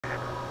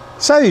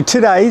So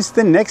today's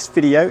the next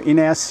video in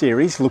our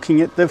series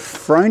looking at the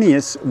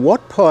Fronius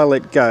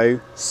Wattpilot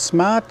Go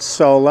Smart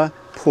Solar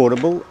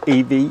Portable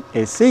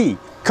EVSE.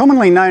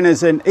 Commonly known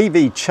as an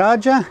EV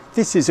charger,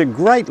 this is a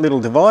great little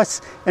device,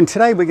 and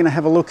today we're going to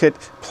have a look at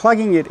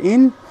plugging it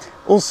in,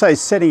 also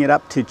setting it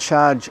up to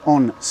charge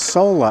on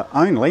solar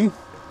only,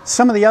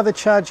 some of the other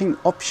charging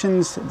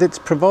options that's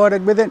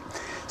provided with it,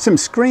 some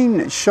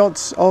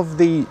screenshots of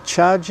the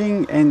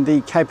charging and the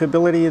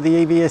capability of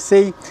the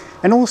EVSE,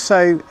 and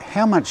also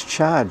how much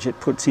charge it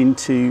puts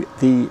into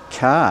the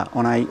car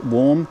on a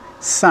warm,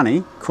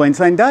 sunny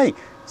Queensland day.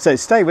 So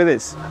stay with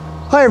us.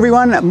 Hi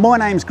everyone, my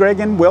name's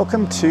Greg and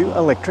welcome to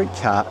Electric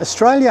Car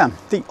Australia,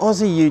 the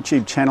Aussie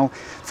YouTube channel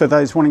for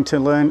those wanting to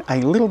learn a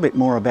little bit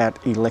more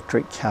about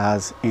electric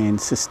cars and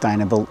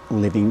sustainable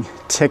living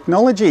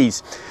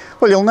technologies.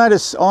 Well, you'll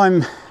notice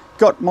I'm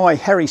got my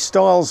Harry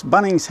Styles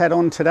Bunnings hat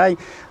on today.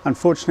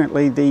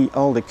 Unfortunately, the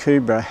older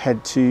Cobra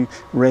had to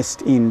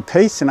rest in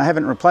peace and I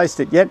haven't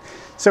replaced it yet.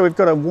 So we've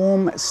got a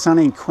warm,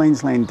 sunny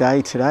Queensland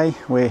day today.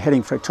 We're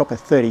heading for a top of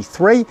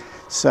 33,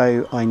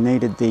 so I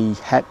needed the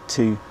hat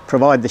to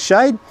provide the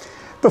shade.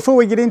 Before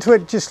we get into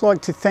it, just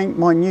like to thank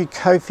my new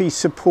Ko-fi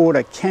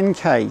supporter, Ken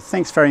K.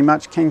 Thanks very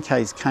much. Ken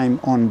K's came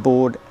on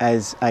board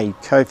as a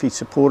Ko-fi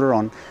supporter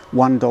on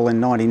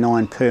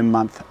 $1.99 per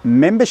month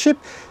membership.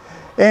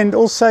 And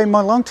also my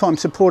longtime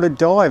supporter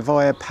Di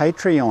via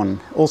Patreon,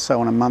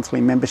 also on a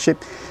monthly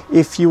membership.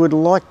 If you would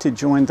like to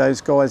join those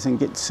guys and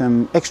get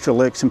some extra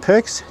lurks and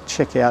perks,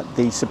 check out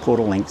the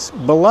supporter links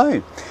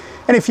below.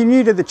 And if you're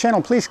new to the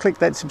channel, please click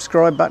that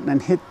subscribe button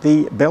and hit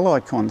the bell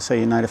icon so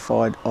you're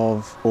notified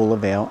of all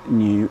of our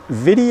new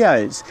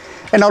videos.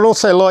 And I'd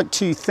also like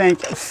to thank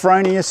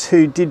Fronius,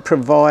 who did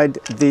provide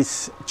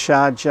this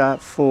charger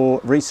for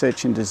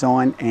research and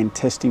design and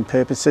testing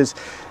purposes.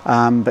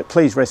 But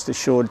please rest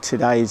assured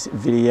today's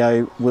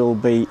video will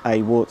be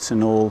a warts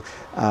and all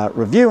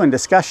review and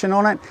discussion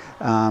on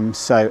it.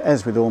 So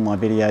as with all my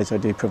videos, I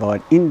do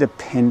provide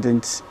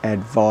independent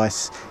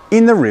advice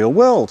in the real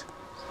world.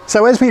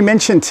 So as we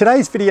mentioned,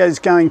 today's video is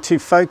going to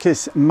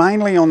focus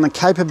mainly on the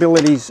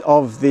capabilities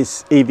of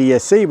this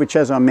EVSE, which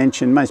as I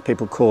mentioned, most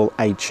people call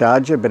a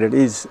charger, but it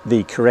is,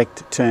 the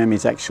correct term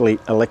is actually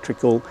electric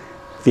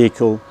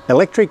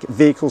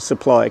vehicle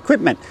supply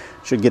equipment.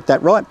 Should get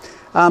that right.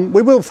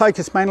 We will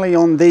focus mainly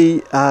on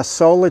the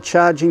solar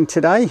charging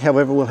today.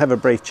 However, we'll have a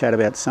brief chat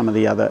about some of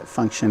the other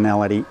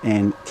functionality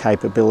and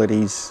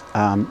capabilities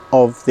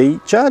of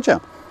the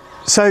charger.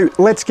 So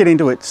let's get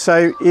into it.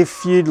 So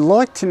if you'd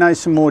like to know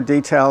some more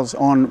details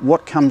on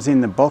what comes in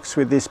the box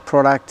with this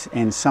product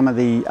and some of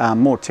the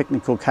more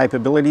technical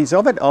capabilities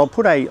of it, I'll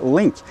put a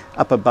link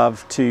up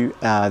above to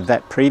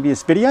that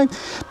previous video.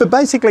 But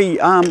basically,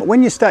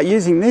 when you start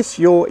using this,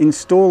 your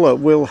installer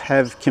will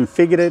have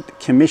configured it,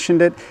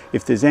 commissioned it.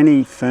 If there's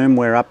any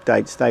firmware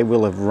updates, they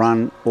will have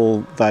run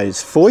all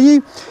those for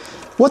you.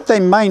 What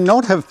they may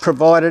not have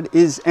provided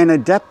is an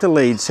adapter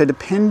lead. So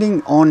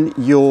depending on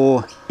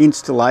your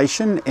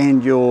installation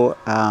and your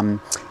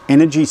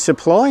energy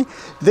supply,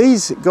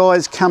 these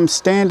guys come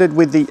standard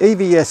with the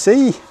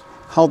EVSE,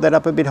 hold that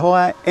up a bit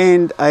higher,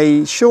 and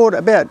a short,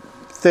 about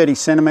 30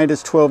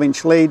 centimeters,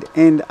 12-inch lead,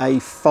 and a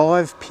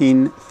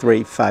 5-pin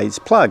 3-phase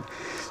plug.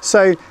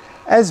 So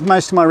as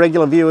most of my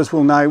regular viewers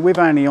will know, we're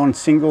only on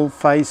single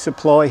phase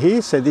supply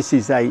here. So this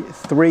is a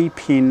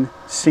 3-pin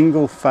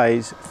single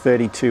phase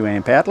 32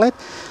 amp outlet.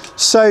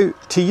 So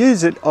to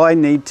use it, I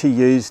need to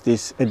use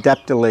this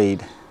adapter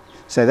lead.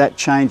 So that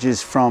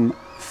changes from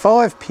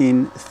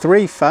 5-pin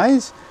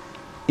 3-phase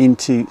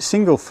into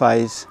single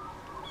phase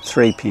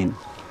 3-pin.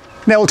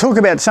 Now we'll talk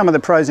about some of the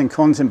pros and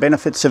cons and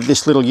benefits of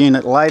this little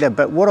unit later,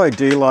 but what I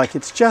do like,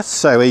 it's just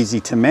so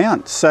easy to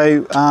mount.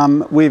 So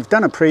we've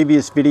done a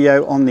previous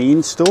video on the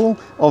install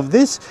of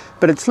this,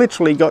 but it's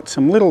literally got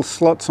some little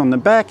slots on the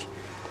back.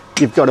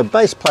 You've got a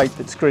base plate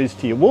that screws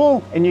to your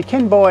wall, and you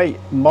can buy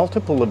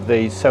multiple of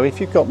these. So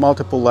if you've got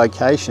multiple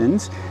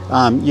locations,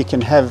 you can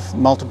have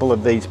multiple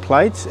of these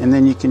plates and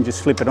then you can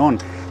just flip it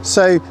on.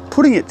 So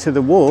putting it to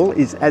the wall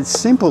is as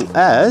simple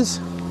as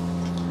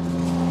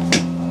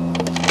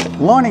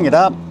lining it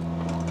up,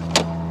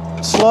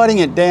 sliding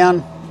it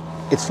down,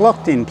 it's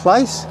locked in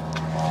place.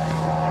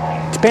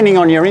 Depending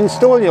on your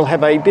install, you'll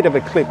have a bit of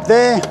a clip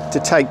there to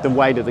take the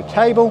weight of the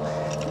cable.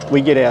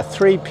 We get our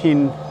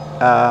 3-pin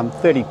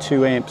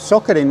 32 amp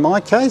socket in my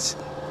case,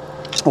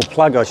 or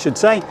plug I should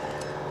say.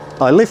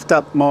 I lift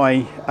up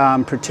my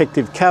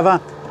protective cover,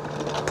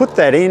 put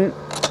that in.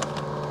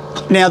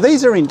 Now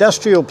these are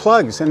industrial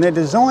plugs and they're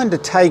designed to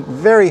take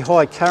very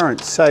high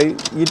currents, so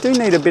you do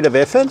need a bit of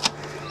effort.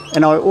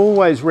 And I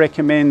always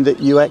recommend that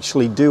you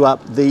actually do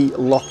up the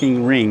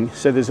locking ring.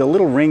 So there's a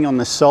little ring on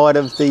the side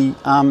of the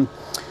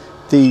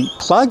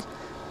plug.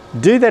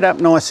 Do that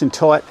up nice and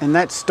tight, and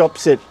that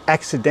stops it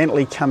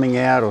accidentally coming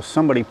out or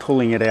somebody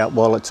pulling it out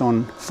while it's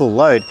on full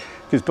load.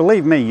 Because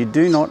believe me, you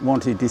do not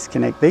want to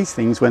disconnect these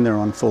things when they're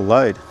on full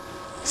load.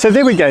 So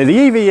there we go, the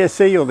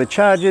EVSE or the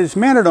charger's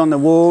mounted on the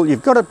wall.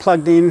 You've got it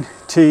plugged in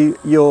to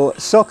your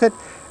socket.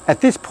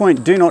 At this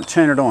point, do not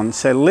turn it on.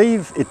 So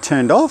leave it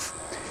turned off.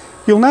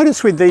 You'll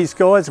notice with these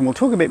guys, and we'll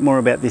talk a bit more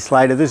about this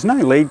later, there's no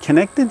lead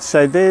connected.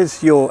 So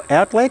there's your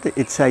outlet.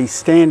 It's a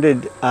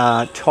standard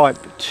type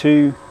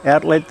 2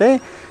 outlet there.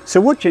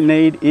 So what you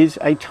need is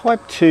a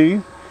type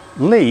 2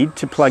 lead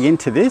to plug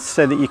into this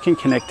so that you can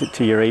connect it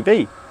to your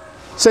EV.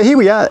 So here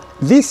we are.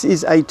 This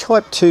is a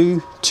type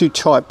 2 to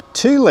type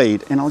 2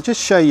 lead, and I'll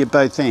just show you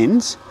both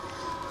ends.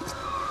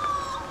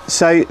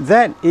 So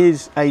that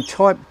is a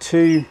type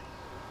 2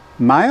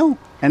 male,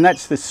 and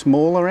that's the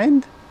smaller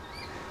end.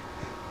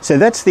 So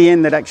that's the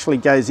end that actually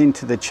goes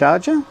into the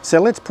charger.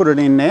 So let's put it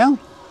in now.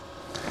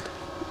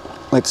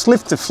 Let's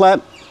lift the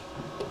flap,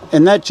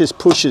 and that just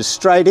pushes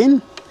straight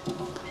in.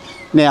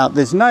 Now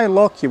there's no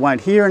lock, you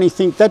won't hear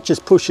anything, that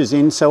just pushes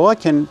in, so I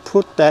can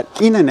put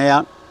that in and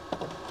out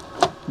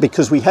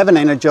because we haven't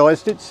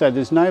energized it, so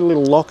there's no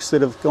little locks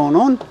that have gone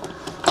on.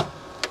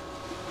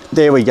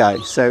 There we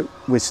go, so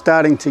we're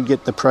starting to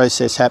get the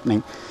process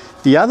happening.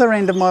 The other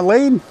end of my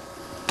lead,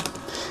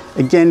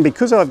 again,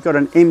 because I've got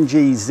an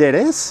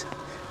MG-ZS,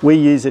 we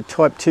use a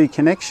type 2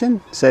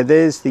 connection, so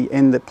there's the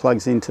end that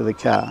plugs into the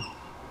car.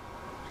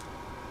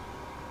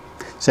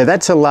 So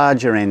that's a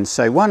larger end,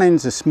 so one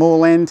end's a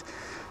small end,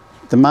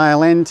 the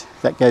male end,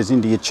 that goes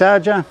into your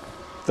charger,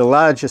 the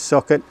larger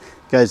socket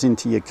goes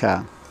into your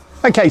car.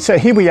 Okay, so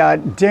here we are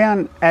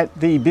down at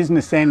the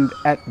business end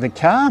at the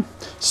car.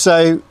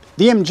 So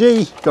the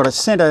MG got a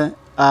center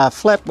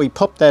flap, we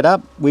pop that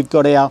up, we've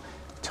got our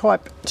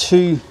type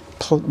 2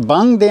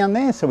 bung down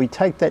there, so we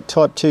take that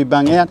type 2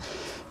 bung out.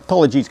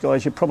 Apologies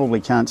guys, you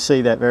probably can't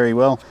see that very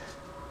well.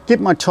 Get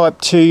my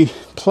type 2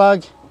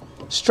 plug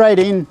straight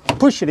in,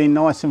 push it in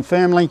nice and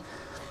firmly.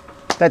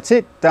 That's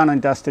it, done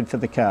and dusted for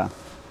the car.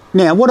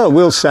 Now what I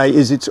will say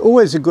is it's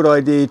always a good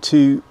idea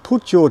to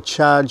put your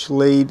charge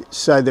lead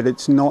so that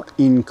it's not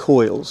in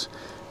coils,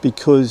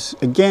 because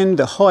again,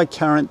 the high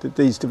current that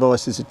these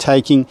devices are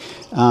taking,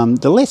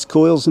 the less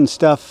coils and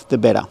stuff, the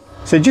better.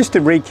 So just to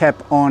recap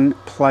on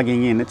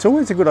plugging in, it's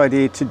always a good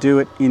idea to do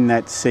it in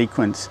that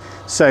sequence.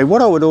 So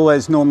what I would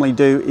always normally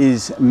do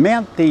is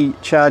mount the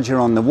charger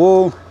on the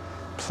wall,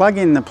 plug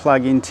in the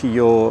plug into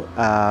your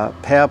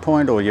power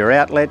point or your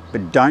outlet,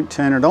 but don't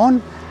turn it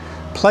on.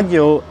 Plug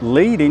your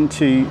lead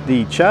into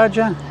the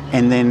charger,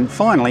 and then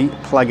finally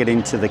plug it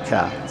into the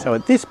car. So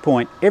at this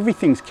point,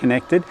 everything's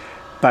connected,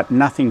 but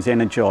nothing's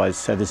energized.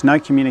 So there's no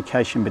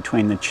communication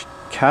between the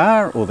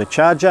car or the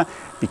charger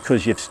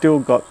because you've still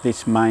got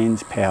this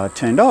mains power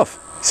turned off.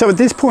 So at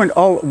this point,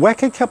 I'll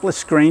whack a couple of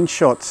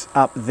screenshots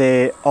up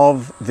there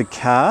of the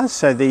car.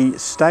 So the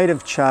state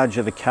of charge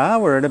of the car,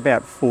 we're at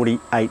about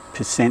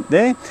 48%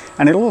 there.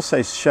 And it'll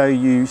also show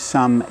you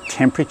some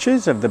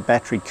temperatures of the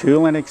battery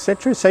coolant,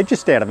 etc. So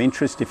just out of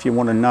interest, if you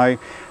want to know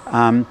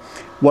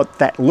what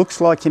that looks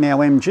like in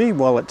our MG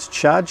while it's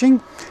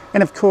charging.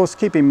 And of course,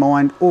 keep in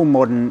mind, all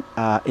modern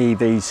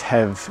EVs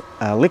have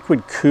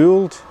liquid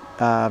cooled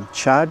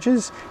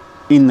chargers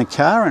in the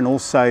car and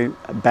also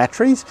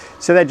batteries,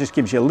 so that just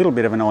gives you a little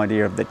bit of an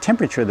idea of the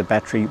temperature of the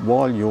battery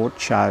while you're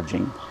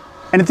charging.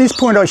 And at this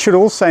point I should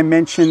also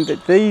mention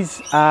that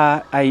these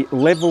are a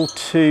level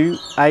 2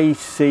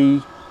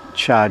 AC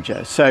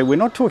charger, so we're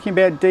not talking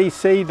about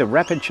DC, the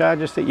rapid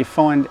chargers that you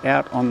find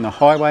out on the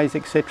highways,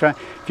 etc.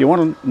 If you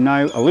want to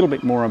know a little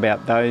bit more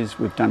about those,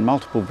 we've done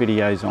multiple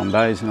videos on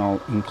those, and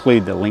I'll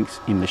include the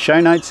links in the show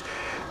notes.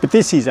 But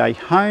this is a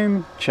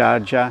home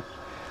charger,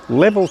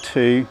 level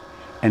 2,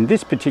 and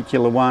this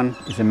particular one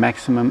is a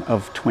maximum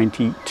of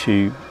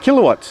 22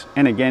 kilowatts.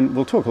 And again,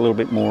 we'll talk a little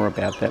bit more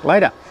about that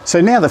later.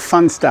 So now the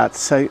fun starts,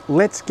 so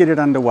let's get it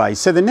underway.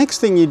 So the next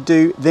thing you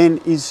do then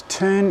is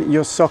turn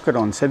your socket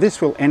on. So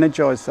this will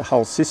energize the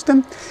whole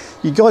system.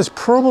 You guys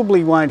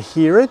probably won't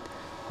hear it,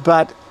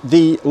 but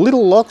the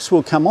little locks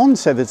will come on.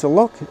 So there's a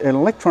lock, an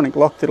electronic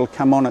lock that'll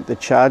come on at the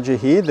charger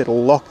here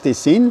that'll lock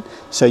this in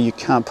so you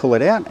can't pull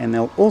it out, and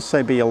there'll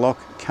also be a lock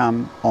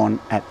come on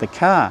at the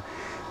car.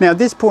 Now at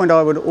this point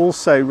I would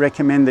also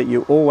recommend that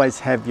you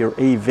always have your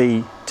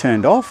EV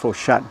turned off or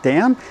shut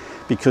down,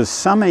 because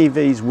some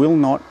EVs will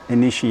not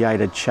initiate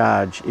a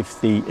charge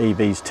if the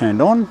EV's turned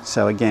on.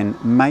 So again,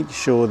 make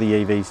sure the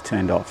EV's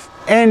turned off.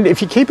 And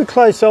if you keep a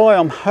close eye,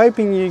 I'm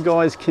hoping you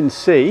guys can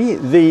see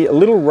the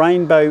little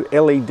rainbow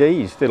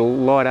LEDs that'll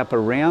light up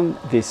around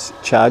this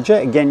charger.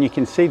 Again, you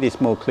can see this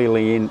more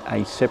clearly in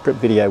a separate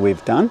video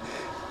we've done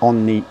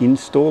on the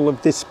install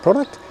of this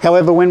product.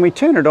 However, when we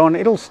turn it on,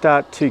 it'll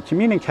start to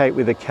communicate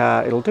with the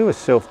car. It'll do a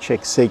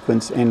self-check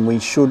sequence, and we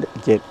should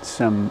get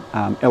some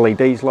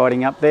LEDs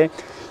lighting up there.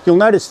 You'll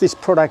notice this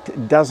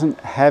product doesn't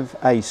have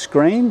a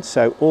screen,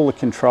 so all the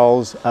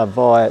controls are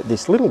via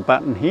this little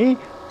button here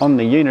on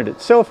the unit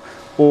itself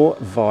or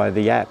via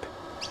the app.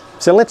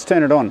 So let's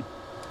turn it on.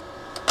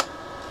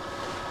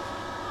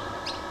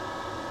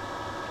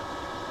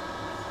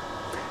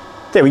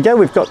 There we go,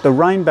 we've got the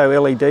rainbow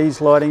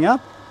LEDs lighting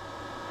up.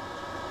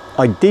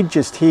 I did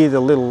just hear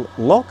the little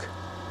lock,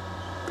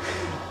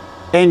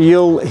 and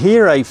you'll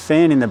hear a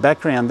fan in the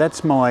background.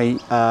 That's my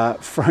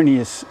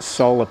Fronius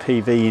solar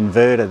PV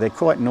inverter. They're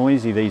quite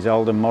noisy, these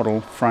older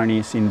model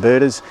Fronius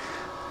inverters,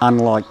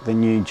 unlike the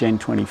new Gen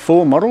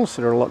 24 models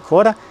that are a lot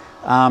quieter.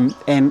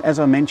 And as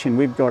I mentioned,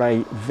 we've got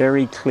a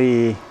very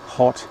clear,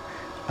 hot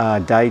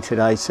day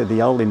today, so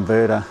the old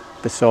inverter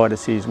beside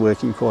us is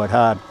working quite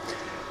hard.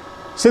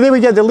 So there we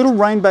go, the little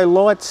rainbow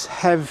lights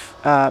have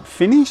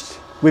finished.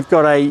 We've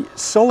got a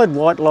solid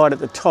white light at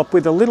the top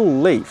with a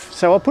little leaf.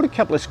 So I'll put a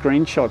couple of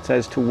screenshots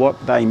as to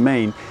what they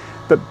mean.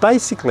 But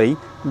basically,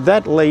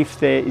 that leaf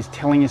there is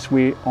telling us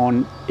we're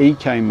on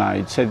eco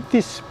mode. So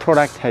this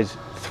product has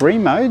 3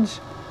 modes: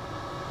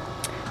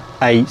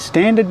 a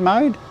standard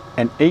mode,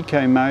 an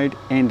eco mode,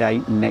 and a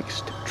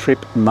next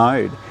trip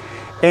mode.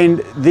 And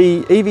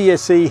the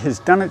EVSE has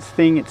done its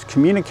thing, it's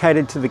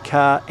communicated to the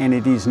car, and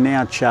it is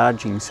now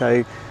charging.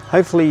 So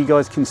hopefully you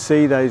guys can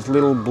see those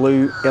little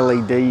blue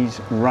LEDs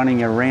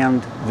running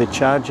around the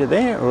charger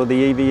there, or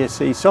the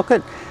EVSE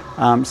socket.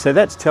 So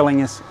that's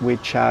telling us we're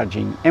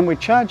charging, and we're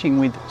charging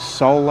with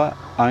solar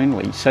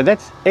only. So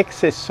that's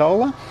excess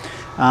solar.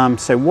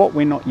 So what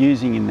we're not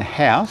using in the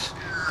house,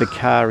 the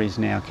car is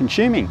now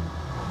consuming.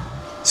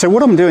 So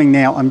what I'm doing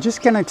now, I'm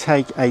just going to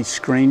take a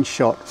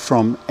screenshot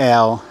from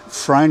our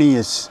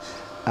Fronius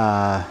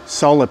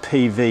solar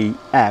PV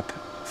app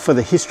for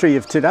the history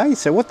of today.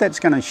 So what that's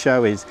going to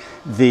show is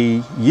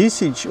the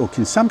usage or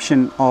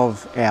consumption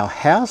of our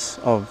house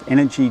of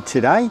energy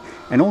today,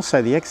 and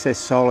also the excess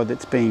solar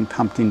that's being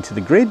pumped into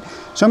the grid.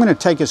 So I'm going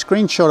to take a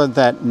screenshot of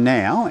that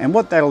now, and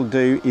what that'll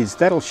do is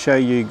that'll show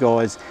you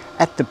guys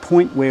at the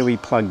point where we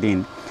plugged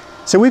in.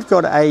 So we've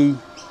got a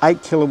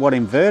 8 kilowatt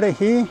inverter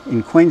here.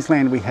 In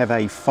Queensland we have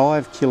a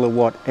 5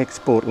 kilowatt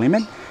export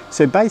limit.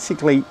 So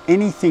basically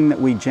anything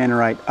that we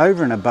generate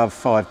over and above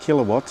 5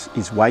 kilowatts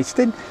is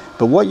wasted.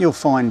 But what you'll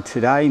find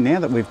today, now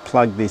that we've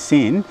plugged this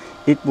in,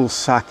 it will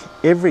suck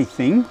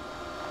everything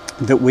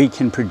that we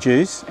can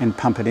produce and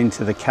pump it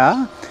into the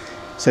car.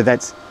 So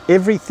that's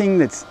everything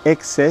that's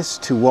excess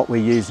to what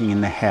we're using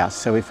in the house.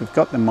 So if we've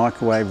got the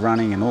microwave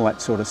running and all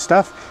that sort of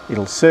stuff,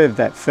 it'll serve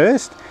that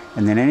first,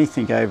 and then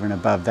anything over and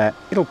above that,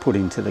 it'll put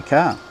into the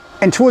car.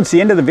 And towards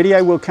the end of the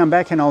video, we'll come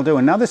back and I'll do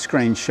another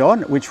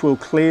screenshot, which will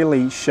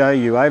clearly show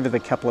you over the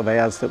couple of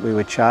hours that we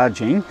were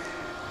charging,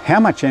 how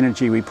much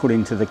energy we put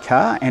into the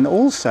car, and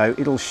also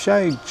it'll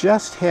show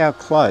just how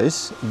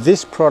close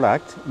this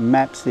product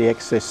maps the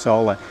excess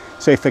solar.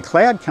 So if a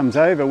cloud comes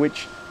over,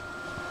 which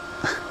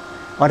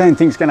I don't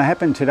think is going to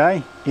happen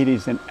today, it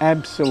is an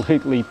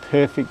absolutely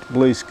perfect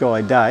blue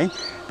sky day,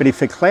 but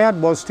if a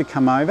cloud was to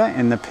come over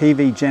and the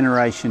PV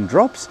generation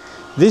drops,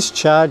 this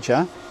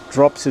charger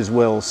drops as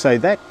well. So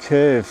that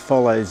curve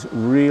follows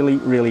really,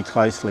 really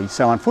closely.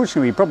 So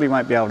unfortunately, we probably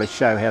won't be able to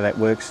show how that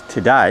works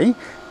today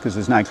because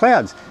there's no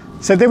clouds.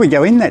 So there we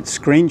go. In that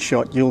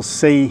screenshot, you'll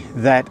see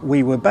that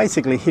we were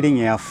basically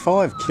hitting our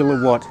 5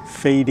 kilowatt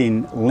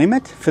feed-in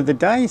limit for the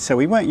day. So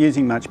we weren't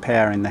using much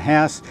power in the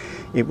house.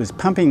 It was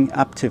pumping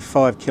up to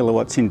 5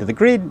 kilowatts into the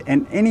grid,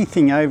 and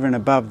anything over and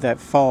above that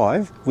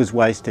 5 was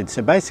wasted.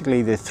 So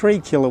basically the 3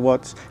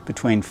 kilowatts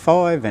between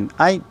 5 and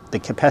 8, the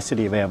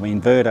capacity of our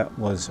inverter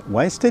was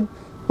wasted.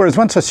 Whereas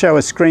once I show a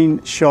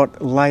screenshot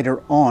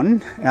later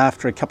on,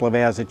 after a couple of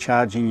hours of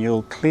charging,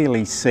 you'll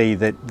clearly see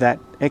that that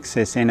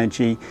excess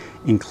energy,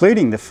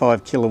 including the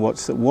 5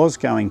 kilowatts that was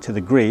going to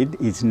the grid,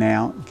 is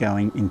now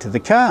going into the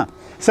car.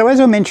 So as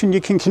I mentioned, you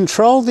can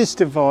control this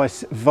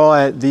device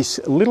via this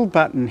little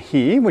button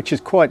here, which is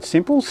quite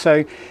simple.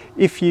 So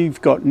if you've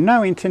got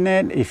no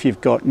internet, if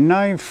you've got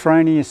no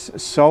Fronius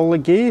solar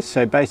gear,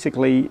 so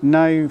basically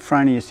no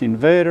Fronius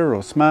inverter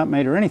or smart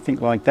meter or anything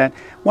like that,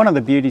 one of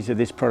the beauties of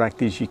this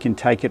product is you can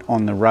take it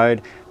on the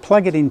road,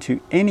 plug it into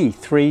any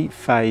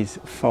 3-phase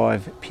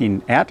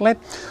 5-pin outlet,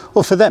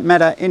 or for that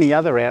matter, any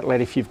other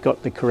outlet if you've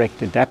got the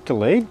correct adapter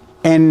lead.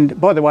 And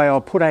by the way, I'll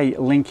put a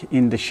link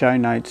in the show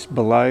notes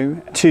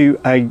below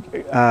to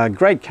a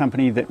great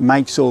company that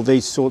makes all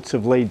these sorts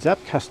of leads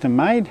up, custom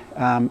made,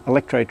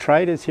 Electro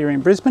Traders here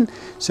in Brisbane.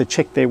 So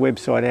check their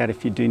website out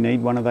if you do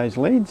need one of those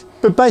leads.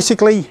 But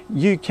basically,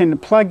 you can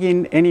plug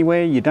in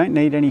anywhere, you don't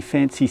need any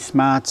fancy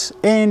smarts,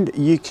 and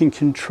you can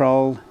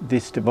control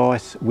this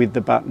device with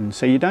the button.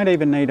 So you don't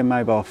even need a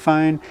mobile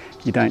phone,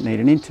 you don't need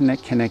an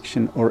internet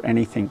connection or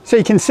anything. So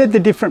you can set the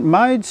different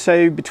modes.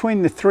 So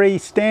between the 3,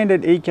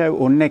 standard, eco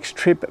or next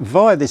trip,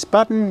 via this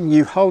button,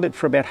 you hold it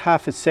for about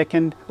half a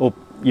second, or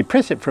you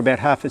press it for about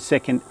half a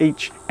second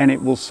each, and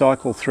it will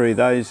cycle through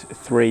those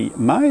 3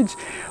 modes.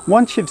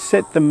 Once you've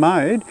set the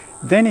mode,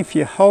 then if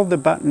you hold the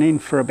button in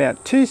for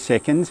about 2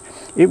 seconds,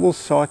 it will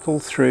cycle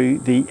through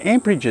the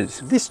amperages.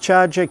 This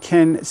charger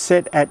can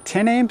set at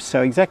 10 amps,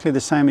 so exactly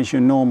the same as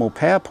your normal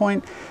power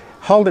point.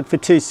 Hold it for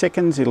 2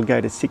 seconds, it'll go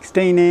to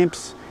 16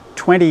 amps,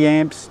 20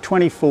 amps,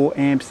 24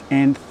 amps,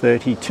 and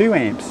 32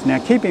 amps. Now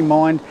keep in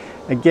mind,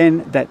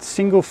 again, that's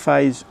single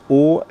phase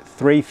or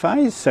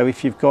 3-phase. So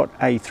if you've got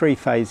a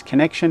 3-phase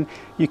connection,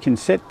 you can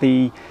set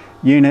the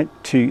unit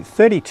to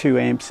 32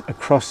 amps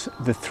across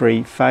the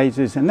 3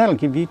 phases, and that'll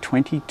give you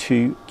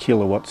 22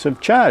 kilowatts of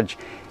charge.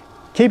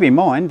 Keep in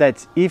mind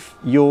that's if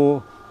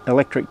your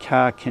electric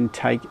car can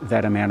take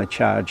that amount of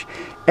charge.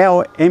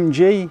 Our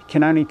MG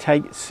can only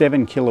take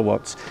 7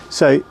 kilowatts.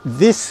 So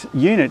this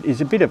unit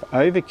is a bit of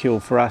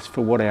overkill for us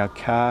for what our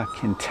car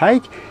can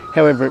take.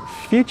 However, it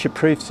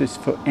future-proofs us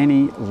for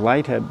any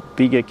later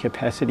bigger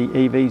capacity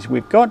EVs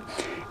we've got.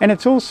 And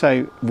it's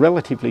also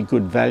relatively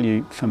good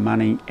value for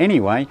money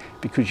anyway,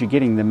 because you're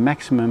getting the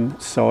maximum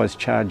size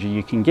charger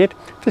you can get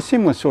for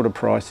similar sort of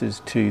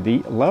prices to the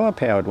lower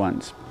powered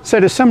ones. So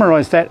to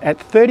summarise that, at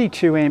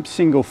 32 amp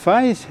single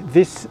phase,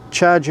 this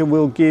charger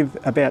will give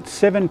about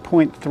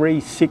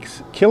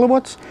 7.36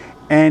 kilowatts,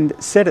 and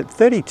set at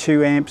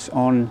 32 amps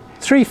on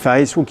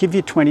 3-phase will give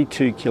you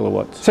 22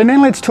 kilowatts. So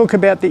now let's talk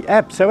about the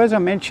app. So as I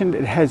mentioned,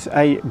 it has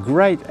a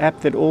great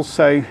app that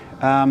also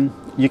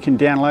you can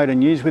download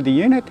and use with the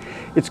unit.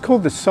 It's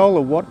called the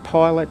Solar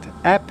Wattpilot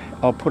app.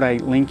 I'll put a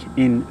link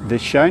in the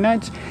show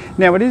notes.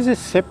 Now it is a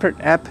separate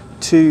app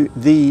to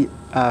the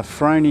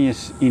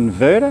Fronius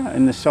inverter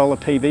and the solar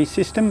PV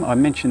system. I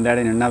mentioned that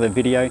in another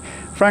video.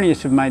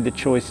 Fronius have made the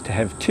choice to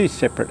have 2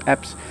 separate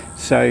apps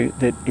so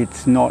that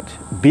it's not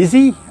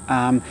busy.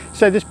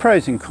 So there's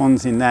pros and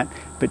cons in that,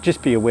 but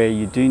just be aware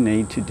you do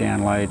need to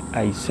download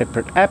a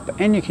separate app,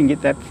 and you can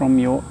get that from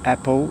your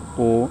Apple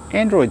or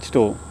Android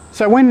store.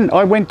 So when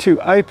I went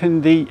to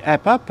open the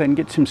app up and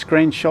get some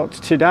screenshots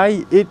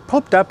today, it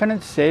popped up and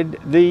it said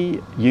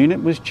the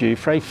unit was due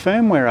for a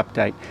firmware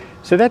update.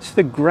 So that's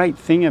the great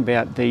thing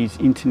about these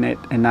internet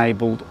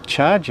enabled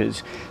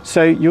chargers.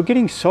 So you're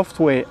getting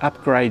software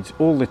upgrades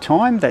all the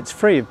time that's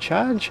free of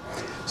charge.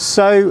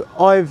 So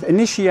I've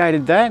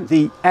initiated that.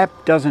 The app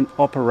doesn't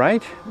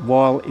operate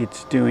while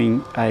it's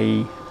doing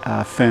a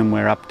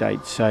firmware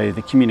update, so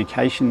the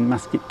communication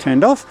must get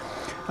turned off.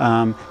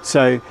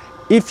 So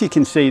if you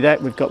can see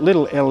that, we've got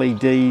little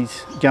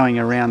LEDs going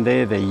around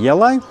there, they're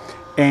yellow,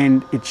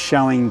 and it's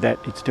showing that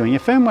it's doing a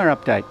firmware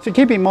update. So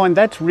keep in mind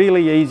that's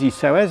really easy.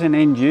 So as an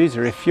end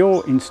user, if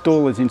your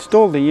installers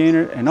install the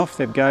unit and off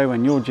they go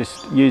and you're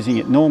just using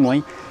it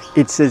normally,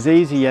 it's as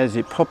easy as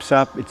it pops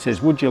up, it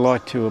says, would you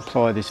like to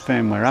apply this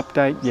firmware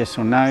update? Yes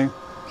or no?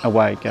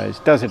 Away it goes,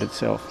 does it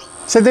itself.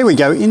 So there we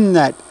go. In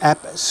that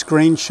app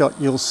screenshot,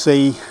 you'll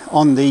see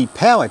on the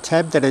power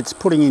tab that it's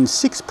putting in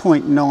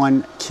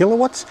 6.9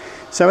 kilowatts.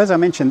 So as I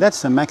mentioned,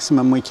 that's the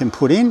maximum we can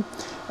put in.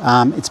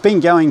 It's been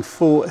going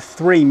for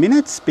 3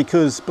 minutes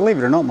because, believe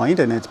it or not, my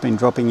internet's been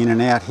dropping in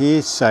and out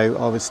here, so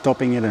I was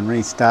stopping it and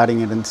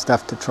restarting it and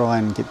stuff to try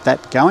and get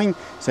that going.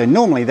 So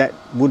normally that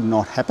would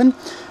not happen.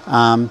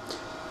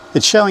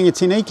 It's showing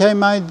it's in eco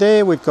mode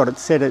there. We've got it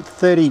set at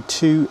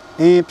 32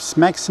 amps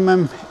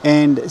maximum,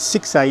 and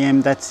 6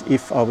 AM, that's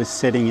if I was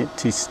setting it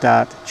to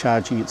start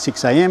charging at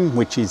 6 AM,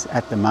 which is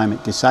at the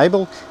moment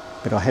disabled,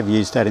 but I have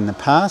used that in the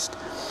past.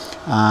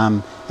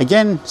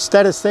 Again,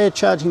 status there,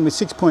 charging with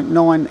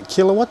 6.9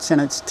 kilowatts,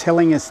 and it's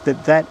telling us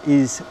that that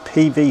is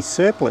PV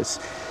surplus.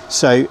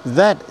 So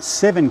that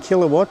 7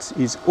 kilowatts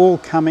is all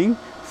coming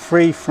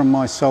free from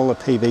my solar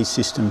PV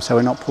system, so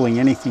we're not pulling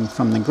anything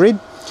from the grid.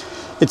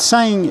 It's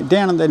saying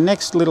down in the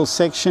next little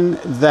section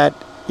that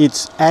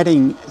it's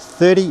adding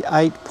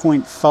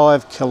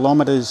 38.5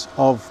 kilometers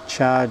of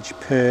charge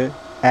per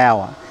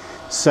hour.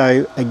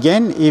 So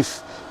again,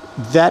 if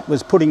that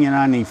was putting in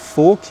only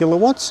 4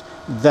 kilowatts,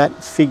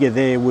 that figure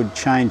there would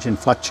change and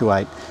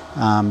fluctuate.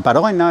 But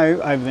I know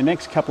over the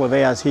next couple of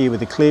hours here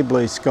with a clear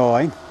blue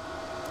sky,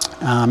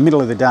 middle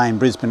of the day in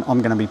Brisbane, I'm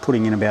going to be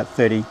putting in about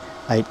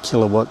 38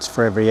 kilowatts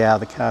for every hour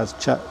the car's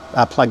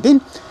plugged in.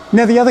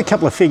 Now the other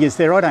couple of figures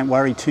there, I don't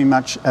worry too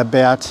much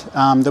about.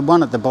 The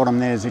one at the bottom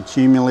there is a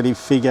cumulative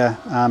figure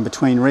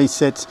between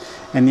resets,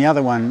 and the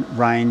other one,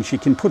 range. You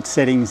can put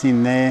settings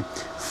in there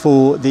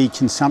for the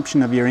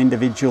consumption of your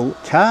individual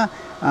car.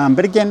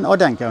 But again, I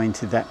don't go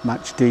into that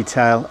much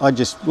detail. I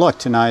just like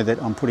to know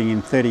that I'm putting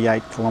in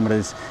 38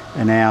 kilometers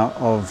an hour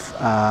of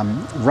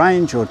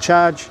range or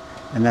charge,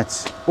 and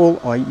that's all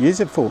I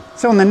use it for.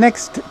 So on the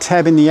next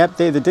tab in the app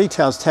there, the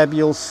details tab,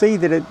 you'll see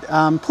that it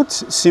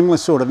puts similar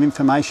sort of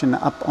information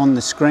up on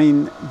the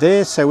screen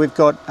there. So we've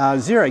got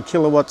 0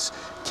 kilowatts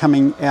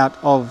coming out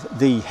of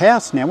the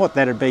house. Now what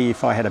that'd be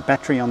if I had a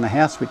battery on the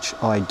house, which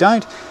I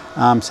don't.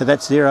 So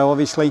that's 0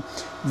 obviously.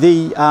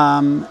 The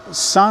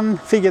sun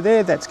figure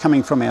there, that's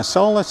coming from our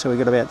solar, so we've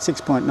got about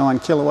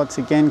 6.9 kilowatts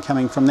again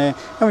coming from there,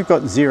 and we've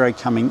got 0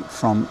 coming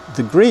from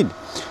the grid.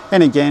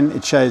 And again,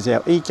 it shows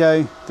our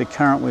eco, the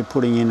current we're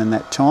putting in, and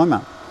that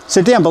timer.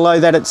 So down below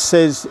that it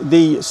says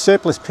the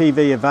surplus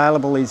PV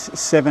available is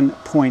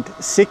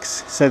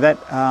 7.6, so that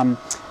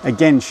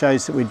again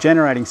shows that we're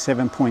generating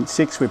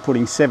 7.6, we're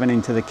putting 7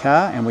 into the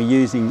car, and we're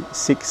using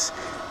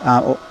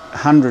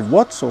 600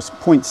 watts or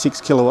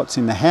 0.6 kilowatts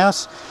in the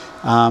house.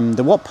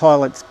 The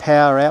Wattpilot's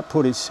power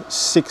output is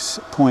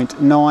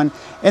 6.9,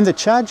 and the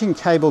charging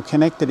cable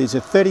connected is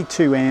a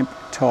 32 amp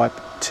type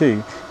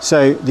 2.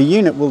 So the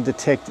unit will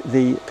detect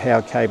the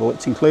power cable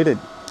it's included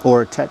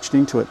or attached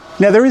into it.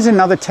 Now there is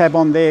another tab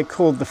on there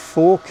called the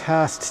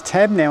forecast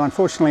tab. Now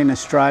unfortunately in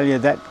Australia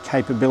that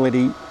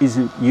capability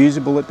isn't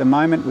usable at the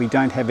moment. We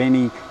don't have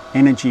any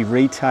energy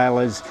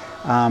retailers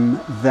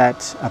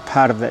that are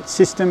part of that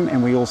system,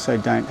 and we also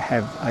don't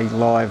have a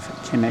live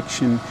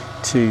connection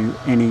to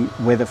any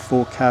weather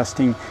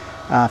forecasting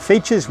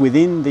features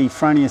within the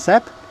Fronius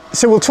app.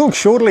 So we'll talk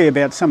shortly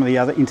about some of the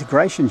other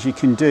integrations you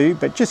can do,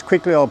 but just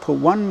quickly I'll put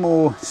one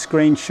more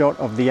screenshot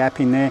of the app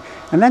in there,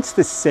 and that's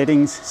the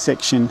settings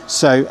section.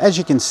 So as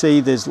you can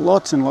see, there's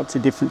lots and lots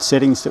of different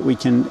settings that we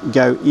can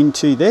go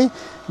into there.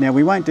 Now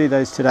we won't do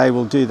those today,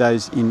 we'll do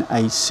those in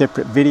a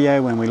separate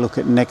video when we look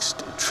at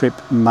next trip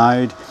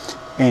mode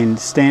and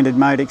standard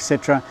mode,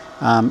 etc.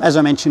 As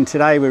I mentioned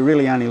today, we're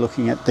really only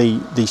looking at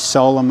the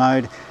solar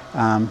mode,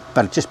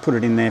 but just put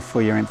it in there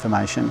for your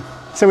information.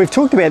 So we've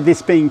talked about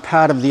this being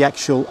part of the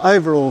actual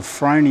overall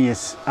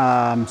Fronius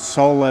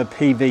solar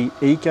PV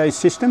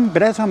ecosystem,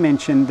 but as I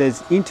mentioned,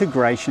 there's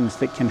integrations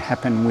that can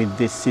happen with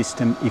this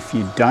system if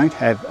you don't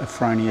have a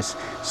Fronius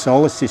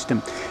solar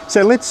system.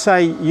 So let's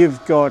say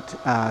you've got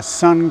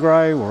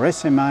SunGrow or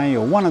SMA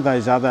or one of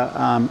those other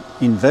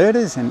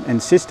inverters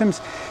and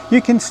systems.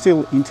 You can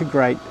still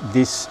integrate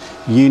this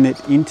unit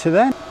into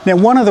that. Now,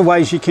 one of the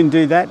ways you can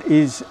do that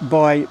is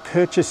by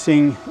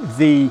purchasing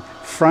the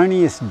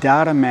Fronius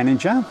Data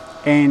Manager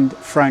and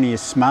Fronius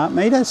Smart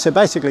Meter. So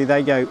basically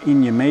they go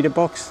in your meter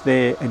box.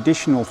 They're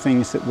additional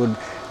things that would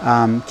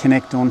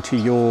connect onto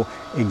your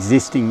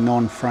existing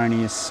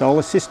non-Fronius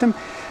solar system.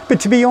 But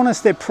to be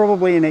honest, they're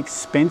probably an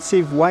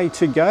expensive way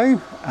to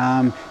go.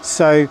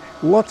 So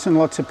lots and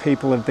lots of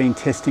people have been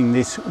testing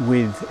this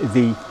with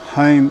the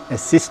home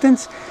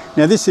assistance.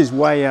 Now this is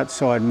way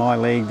outside my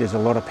league. There's a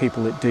lot of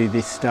people that do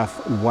this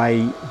stuff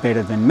way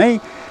better than me.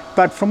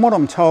 But from what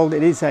I'm told,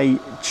 it is a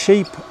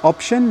cheap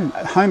option.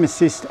 Home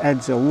Assist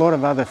adds a lot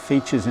of other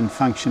features and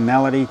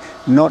functionality,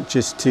 not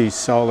just to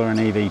solar and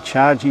EV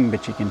charging,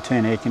 but you can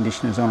turn air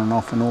conditioners on and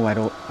off and all that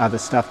other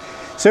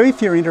stuff. So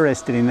if you're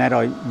interested in that,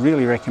 I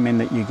really recommend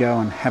that you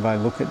go and have a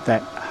look at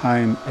that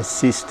Home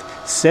Assist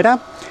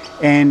setup.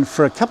 And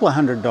for a couple of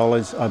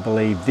 $100, I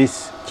believe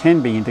this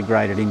can be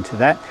integrated into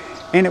that,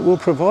 and it will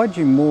provide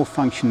you more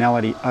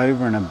functionality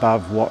over and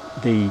above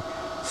what the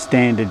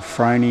standard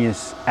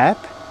Fronius app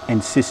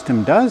and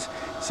system does.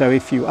 So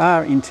if you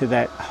are into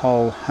that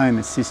whole home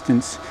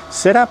assistance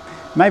setup,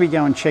 maybe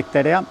go and check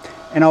that out.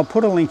 And I'll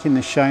put a link in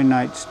the show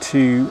notes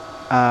to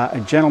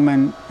a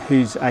gentleman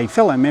who's a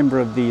fellow member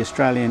of the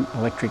Australian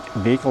Electric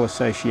Vehicle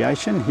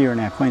Association here in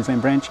our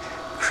Queensland branch,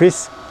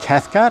 Chris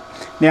Cathcart.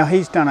 Now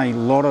he's done a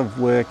lot of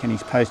work and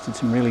he's posted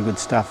some really good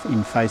stuff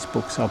in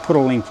Facebook, so I'll put a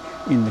link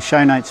in the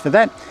show notes for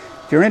that.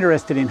 If you're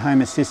interested in home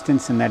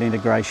assistance and that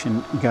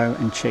integration, go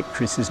and check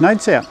Chris's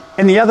notes out.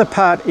 And the other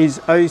part is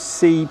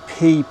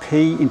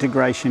OCPP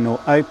integration, or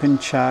Open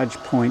Charge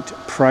Point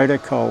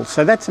Protocol.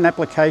 So that's an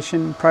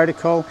application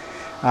protocol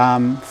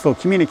for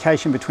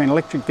communication between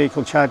electric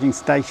vehicle charging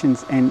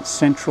stations and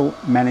central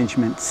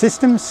management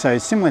systems. So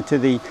similar to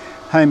the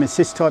home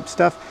assist type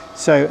stuff.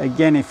 So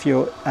again, if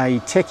you're a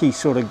techie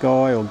sort of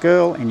guy or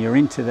girl and you're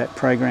into that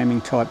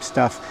programming type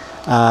stuff,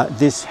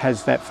 this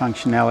has that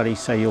functionality,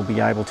 so you'll be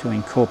able to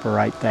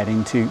incorporate that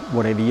into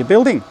whatever you're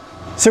building.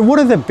 So what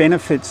are the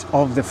benefits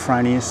of the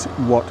Fronius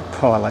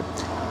Wattpilot?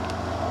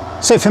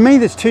 So for me,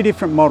 there's two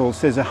different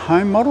models. There's a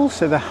home model.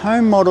 So the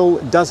home model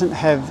doesn't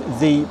have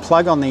the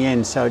plug on the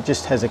end, so it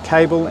just has a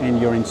cable and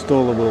your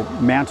installer will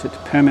mount it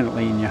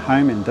permanently in your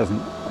home and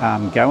doesn't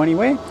go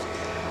anywhere.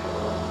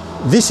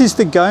 This is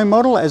the Go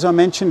model. As I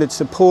mentioned, it's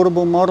the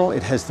portable model.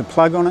 It has the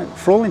plug on it.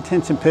 For all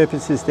intents and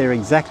purposes, they're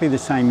exactly the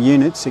same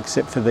units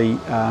except for the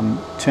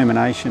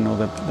termination or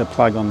the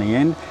plug on the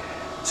end.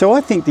 So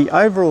I think the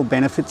overall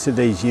benefits of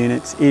these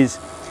units is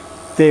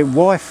they're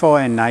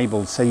Wi-Fi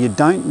enabled, so you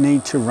don't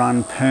need to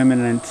run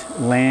permanent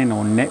LAN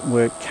or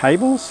network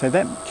cables, so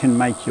that can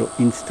make your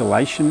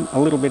installation a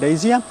little bit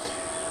easier.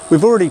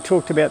 We've already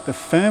talked about the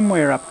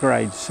firmware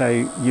upgrades, so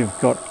you've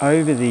got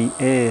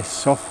over-the-air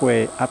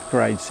software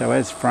upgrades. So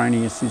as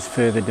Fronius is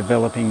further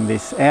developing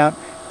this out,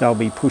 they'll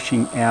be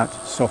pushing out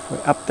software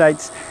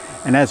updates.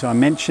 And as I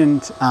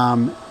mentioned,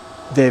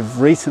 they've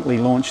recently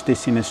launched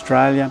this in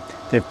Australia.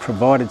 They've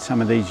provided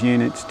some of these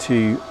units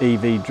to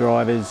EV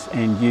drivers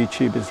and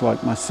YouTubers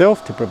like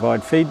myself to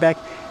provide feedback,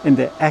 and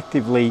they're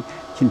actively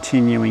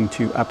continuing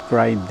to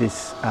upgrade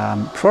this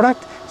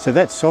product. So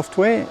that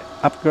software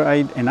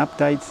upgrade and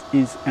updates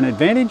is an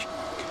advantage.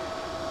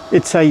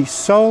 It's a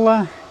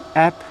solar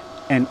app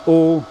and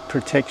all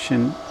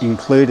protection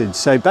included.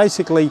 So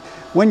basically,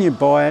 when you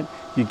buy it,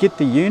 you get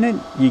the unit,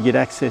 you get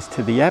access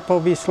to the app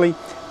obviously,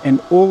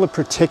 and all the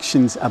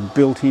protections are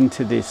built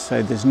into this.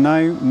 So there's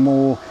no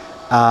more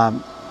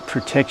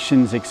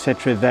protections,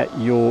 etc., that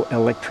your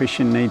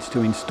electrician needs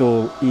to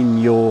install in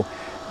your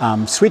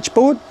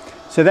switchboard.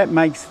 So that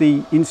makes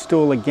the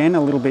install again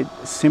a little bit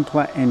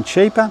simpler and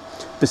cheaper.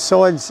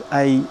 Besides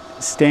a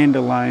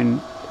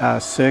standalone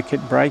circuit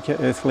breaker,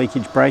 earth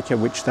leakage breaker,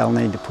 which they'll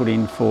need to put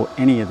in for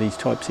any of these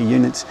types of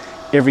units,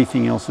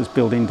 everything else is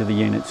built into the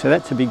unit. So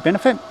that's a big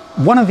benefit.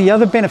 One of the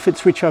other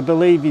benefits which I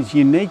believe is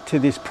unique to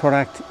this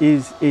product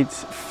is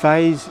its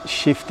phase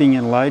shifting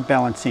and load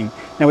balancing.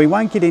 Now we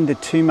won't get into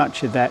too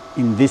much of that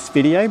in this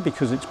video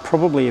because it's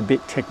probably a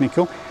bit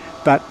technical,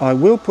 but I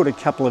will put a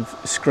couple of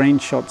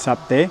screenshots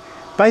up there.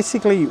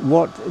 Basically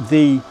what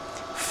the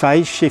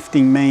phase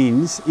shifting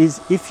means is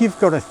if you've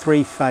got a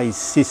 3-phase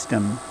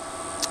system,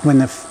 when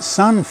the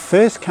sun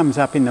first comes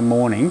up in the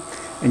morning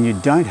and you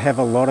don't have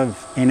a lot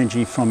of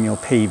energy from your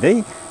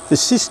PV, the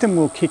system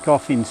will kick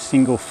off in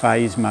single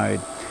phase mode.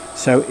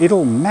 So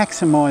it'll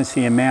maximize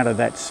the amount of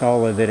that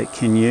solar that it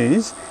can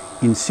use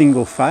in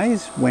single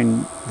phase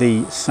when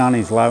the sun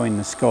is low in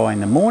the sky in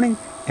the morning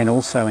and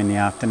also in the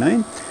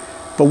afternoon.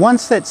 But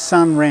once that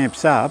sun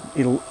ramps up,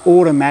 it'll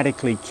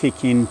automatically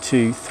kick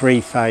into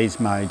 3-phase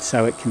mode,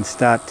 so it can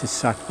start to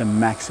suck the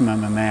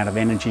maximum amount of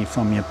energy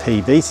from your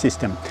PV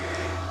system.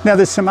 Now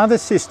there's some other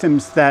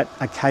systems that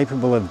are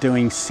capable of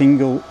doing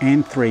single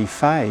and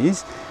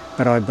 3-phase,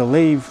 but I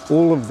believe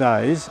all of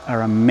those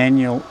are a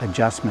manual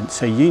adjustment.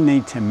 So you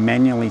need to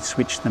manually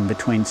switch them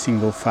between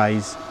single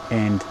phase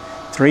and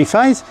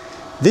 3-phase.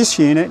 This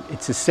unit,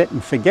 it's a set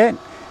and forget.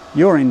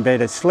 You're in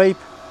bed asleep,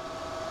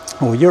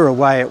 or you're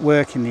away at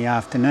work in the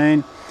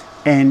afternoon,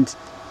 and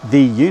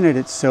the unit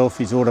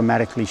itself is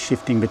automatically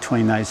shifting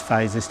between those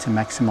phases to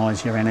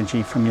maximize your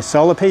energy from your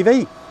solar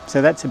PV.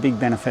 So that's a big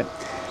benefit.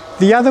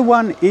 The other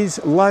one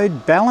is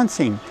load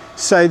balancing.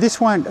 So this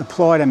won't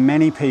apply to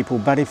many people,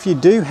 but if you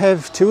do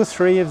have 2 or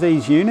 3 of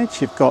these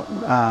units, you've got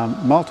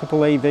multiple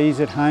EVs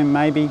at home,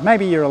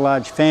 maybe you're a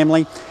large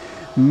family,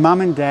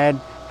 mum and dad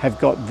have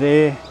got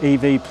their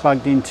EV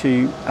plugged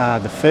into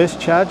the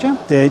first charger.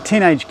 The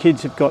teenage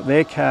kids have got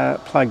their car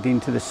plugged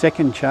into the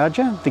second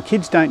charger. The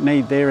kids don't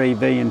need their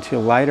EV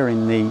until later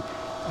in the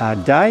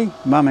day.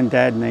 Mum and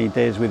dad need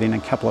theirs within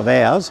a couple of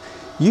hours.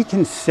 You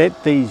can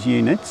set these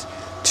units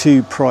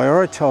to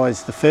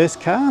prioritise the first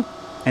car,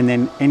 and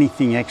then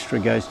anything extra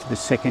goes to the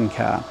second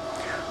car.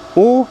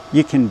 Or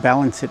you can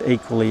balance it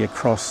equally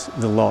across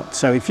the lot.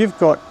 So if you've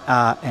got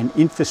an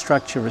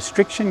infrastructure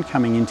restriction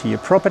coming into your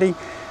property,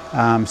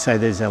 so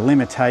there's a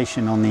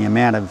limitation on the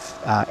amount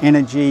of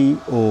energy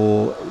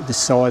or the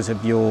size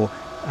of your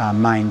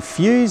main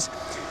fuse,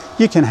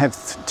 you can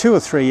have 2 or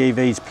 3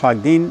 EVs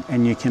plugged in,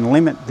 and you can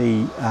limit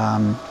the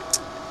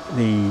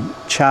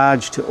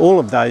charge to all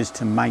of those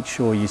to make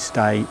sure you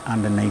stay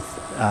underneath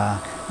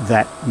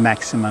that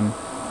maximum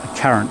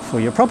current for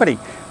your property.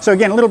 So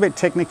again, a little bit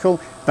technical,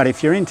 but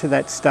if you're into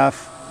that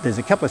stuff, there's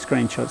a couple of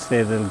screenshots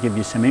there that'll give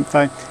you some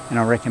info, and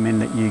I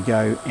recommend that you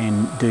go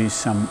and do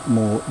some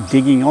more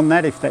digging on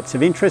that if that's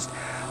of interest.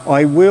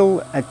 I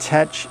will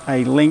attach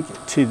a link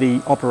to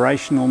the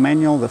operational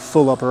manual, the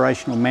full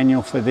operational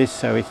manual for this,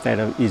 so if that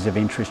is of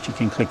interest, you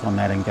can click on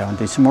that and go and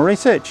do some more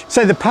research.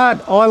 So the part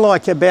I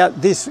like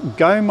about this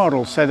Go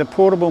model, so the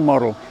portable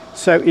model,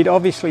 so it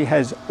obviously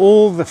has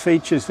all the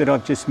features that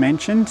I've just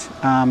mentioned,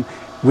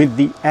 with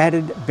the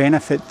added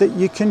benefit that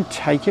you can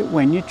take it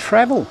when you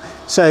travel.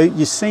 So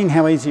you've seen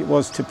how easy it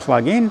was to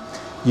plug in,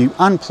 you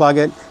unplug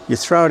it, you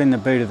throw it in the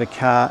boot of the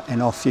car,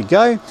 and off you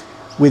go.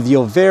 With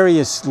your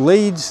various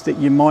leads that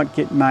you might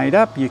get made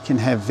up, you can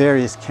have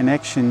various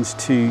connections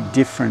to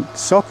different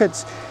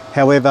sockets.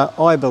 However,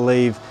 I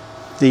believe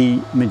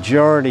the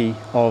majority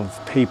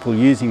of people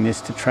using this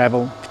to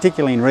travel,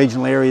 particularly in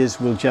regional areas,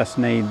 will just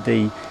need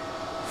the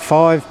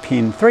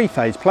 5-pin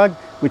 3-phase plug,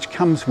 which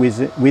comes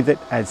with it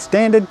as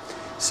standard.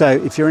 So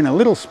if you're in a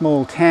little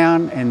small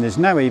town and there's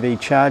no EV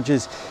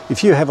chargers,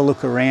 if you have a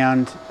look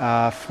around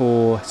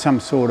for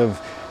some sort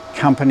of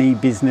company,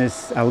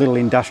 business, a little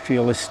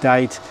industrial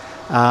estate,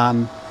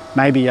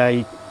 maybe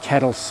a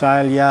cattle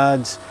sale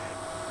yards,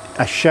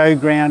 a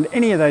showground,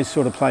 any of those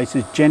sort of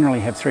places generally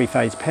have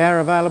 3-phase power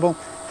available.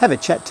 Have a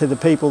chat to the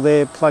people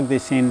there, plug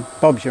this in,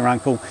 Bob's your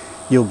uncle.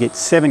 You'll get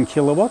 7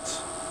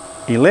 kilowatts,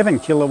 11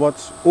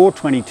 kilowatts or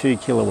 22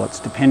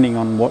 kilowatts, depending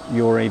on what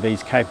your EV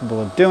is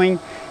capable of doing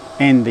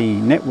and the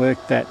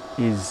network that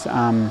is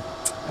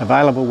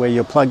available where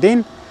you're plugged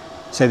in.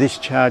 So this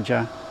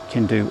charger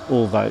can do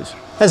all those.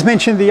 As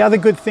mentioned, the other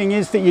good thing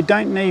is that you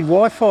don't need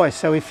Wi-Fi.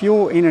 So if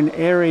you're in an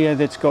area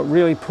that's got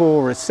really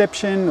poor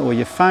reception, or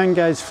your phone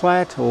goes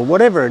flat, or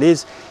whatever it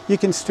is, you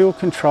can still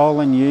control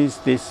and use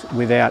this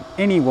without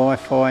any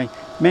Wi-Fi,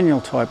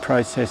 manual type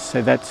process,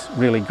 so that's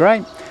really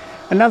great.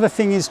 Another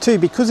thing is too,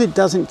 because it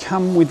doesn't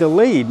come with a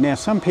lead. Now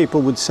some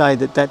people would say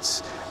that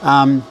that's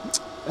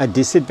a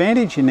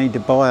disadvantage, you need to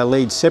buy a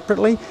lead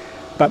separately,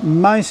 but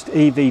most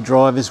EV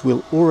drivers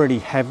will already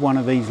have one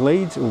of these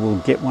leads, or will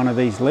get one of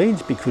these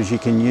leads, because you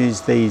can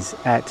use these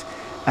at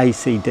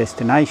AC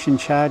destination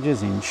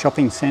chargers in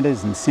shopping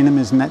centres and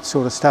cinemas and that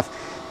sort of stuff.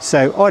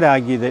 So I'd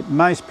argue that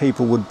most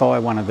people would buy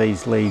one of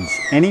these leads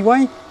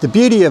anyway. The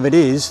beauty of it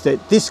is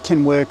that this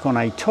can work on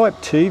a Type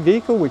 2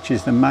 vehicle, which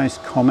is the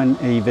most common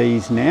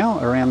EVs now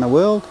around the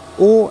world,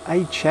 or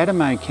a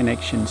CHAdeMO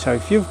connection. So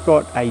if you've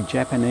got a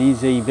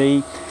Japanese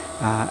EV,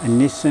 a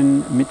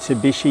Nissan,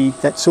 Mitsubishi,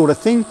 that sort of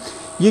thing,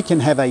 you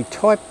can have a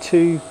Type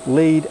 2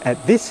 lead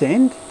at this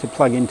end to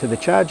plug into the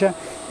charger,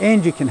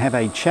 and you can have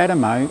a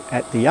CHAdeMO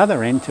at the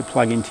other end to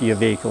plug into your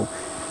vehicle.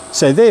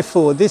 So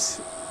therefore this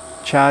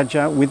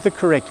charger with the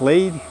correct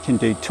lead can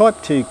do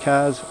Type 2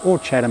 cars or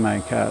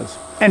CHAdeMO cars.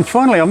 And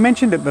finally, I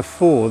mentioned it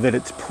before that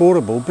it's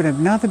portable, but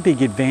another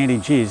big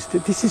advantage is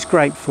that this is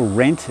great for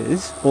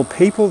renters or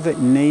people that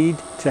need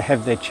to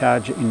have their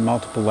charger in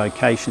multiple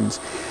locations.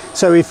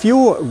 So if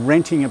you're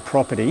renting a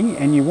property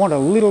and you want a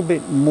little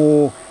bit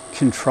more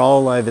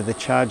control over the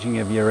charging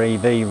of your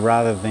EV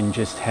rather than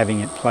just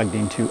having it plugged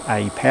into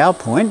a power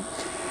point,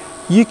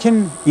 you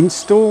can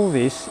install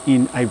this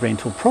in a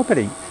rental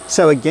property.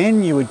 So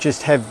again, you would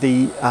just have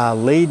the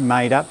lead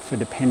made up for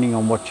depending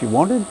on what you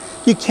wanted.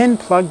 You can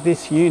plug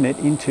this unit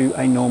into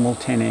a normal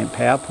 10 amp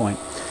power point.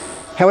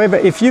 However,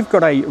 if you've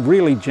got a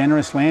really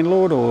generous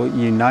landlord or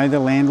you know the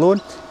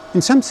landlord,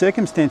 in some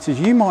circumstances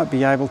you might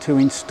be able to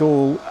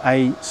install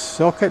a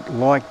socket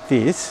like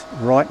this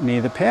right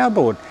near the power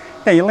board.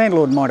 Now your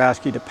landlord might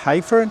ask you to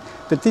pay for it,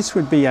 but this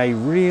would be a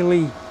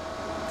really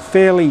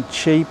fairly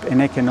cheap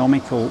and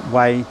economical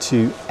way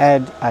to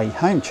add a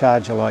home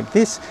charger like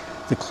this.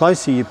 The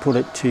closer you put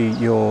it to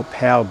your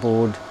power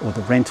board or the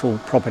rental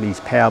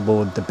property's power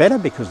board, the better,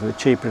 because the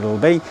cheaper it'll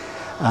be.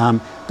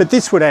 But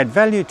this would add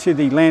value to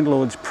the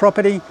landlord's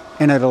property,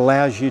 and it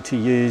allows you to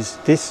use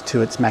this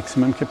to its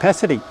maximum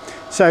capacity.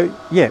 So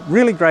yeah,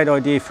 really great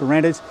idea for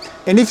renters.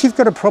 And if you've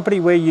got a property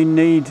where you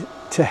need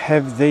to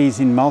have these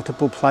in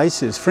multiple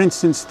places, for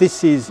instance,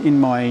 this is in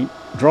my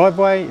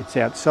driveway, it's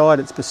outside,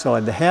 it's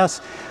beside the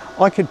house,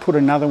 I could put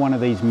another one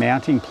of these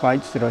mounting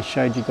plates that I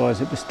showed you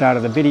guys at the start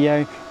of the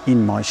video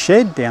in my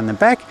shed down the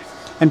back,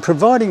 and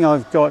providing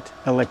I've got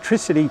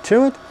electricity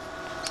to it,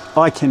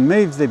 I can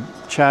move the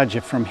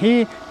charger from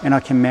here and I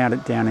can mount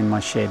it down in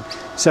my shed.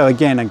 So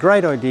again, a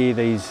great idea,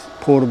 these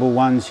portable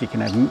ones. You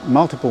can have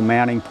multiple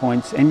mounting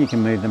points and you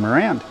can move them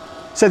around.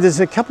 So there's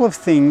a couple of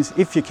things,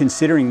 if you're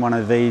considering one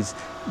of these,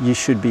 you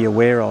should be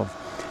aware of.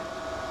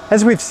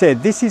 As we've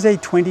said, this is a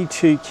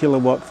 22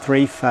 kilowatt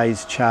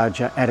 3-phase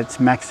charger at its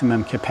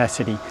maximum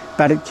capacity,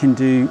 but it can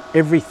do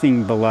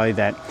everything below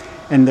that.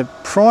 And the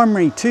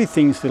primary two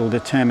things that will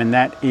determine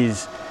that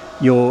is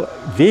your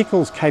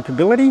vehicle's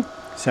capability.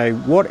 So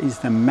what is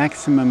the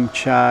maximum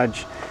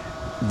charge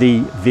the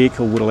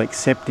vehicle will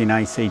accept in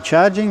AC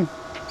charging?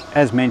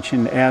 As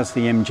mentioned, ours,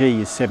 the MG,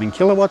 is 7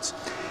 kilowatts.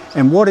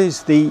 And what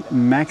is the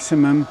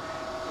maximum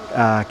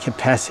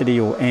capacity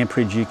or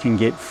amperage you can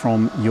get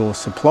from your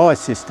supply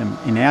system?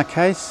 In our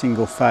case,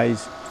 single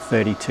phase,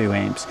 32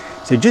 amps.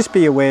 So just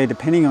be aware,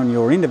 depending on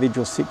your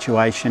individual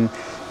situation,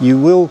 you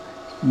will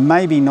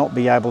maybe not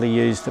be able to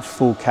use the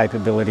full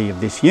capability of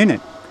this unit.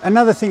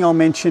 Another thing I'll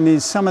mention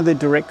is some of the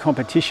direct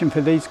competition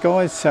for these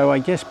guys. So I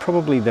guess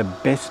probably the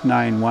best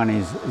known one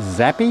is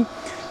Zappi.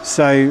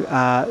 So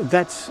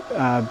that's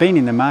been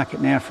in the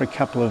market now for a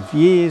couple of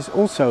years,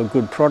 also a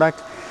good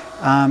product.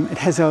 It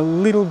has a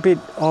little bit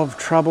of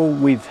trouble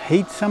with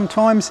heat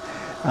sometimes.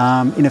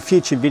 In a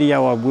future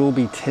video I will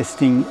be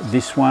testing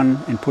this one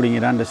and putting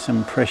it under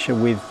some pressure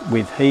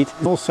with heat.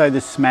 Also the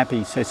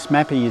Smappy. So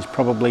Smappy is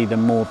probably the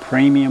more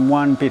premium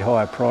one, a bit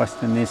higher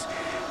priced than this,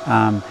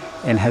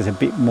 and has a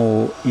bit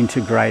more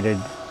integrated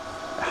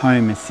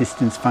home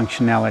assistance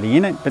functionality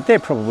in it. But they're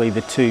probably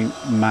the two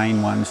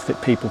main ones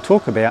that people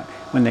talk about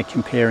when they're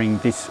comparing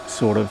this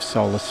sort of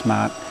solar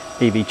smart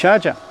EV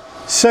charger.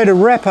 So to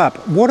wrap up,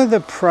 what are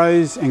the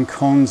pros and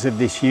cons of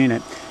this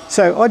unit?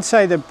 So I'd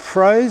say the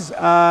pros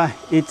are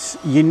it's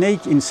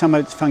unique in some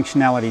of its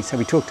functionality. So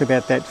we talked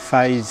about that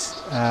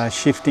phase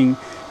shifting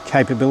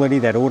capability,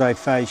 that auto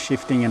phase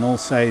shifting, and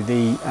also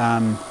the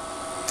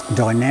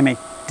dynamic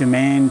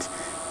demand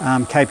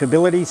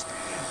capabilities.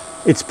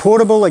 It's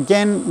portable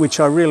again, which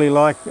I really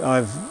like.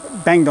 I've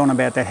banged on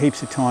about that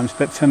heaps of times,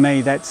 but for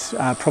me that's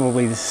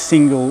probably the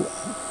single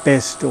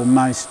best or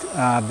most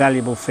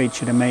valuable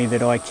feature to me,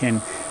 that I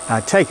can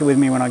take it with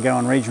me when I go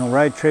on regional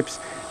road trips,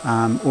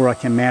 or I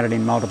can mount it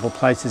in multiple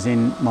places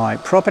in my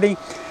property.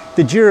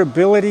 The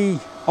durability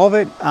of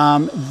it,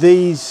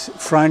 these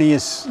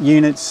Fronius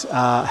units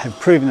have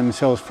proven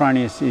themselves.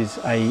 Fronius is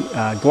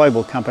a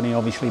global company,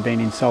 obviously been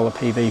in solar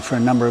PV for a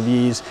number of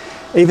years.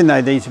 Even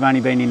though these have only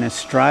been in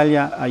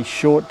Australia a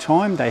short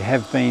time, they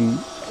have been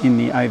in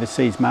the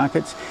overseas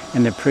markets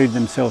and they've proved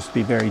themselves to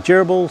be very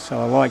durable, so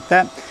I like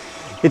that.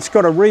 It's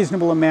got a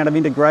reasonable amount of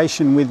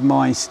integration with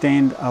my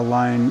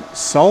standalone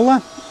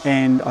solar,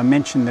 and I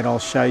mentioned that I'll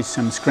show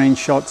some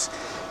screenshots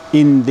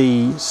in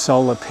the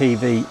solar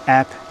PV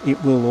app.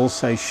 It will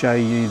also show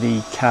you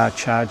the car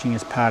charging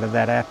as part of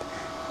that app,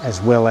 as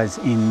well as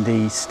in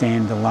the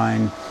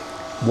standalone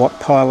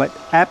Wattpilot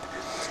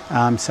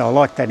app. So I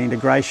like that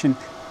integration.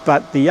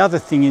 But the other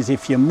thing is,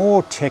 if you're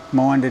more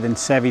tech-minded and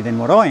savvy than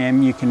what I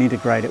am, you can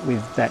integrate it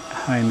with that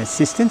home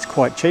assistance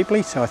quite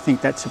cheaply. So I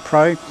think that's a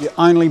pro. You're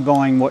only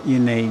buying what you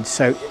need.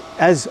 So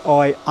as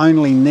I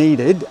only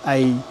needed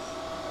a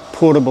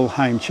portable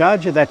home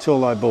charger, that's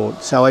all I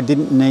bought. So I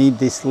didn't need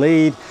this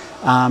lead.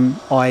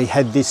 I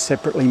had this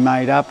separately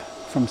made up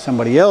from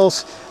somebody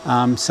else.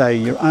 So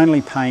you're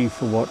only paying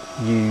for what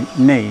you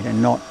need and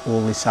not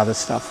all this other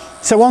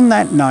stuff. So on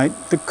that note,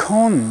 the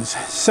cons.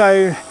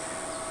 So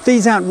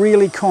these aren't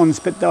really cons,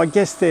 but I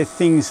guess they're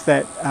things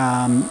that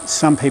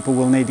some people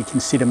will need to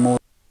consider more.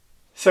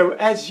 So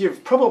as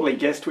you've probably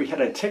guessed, we had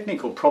a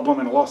technical problem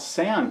and lost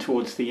sound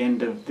towards the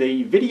end of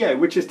the video,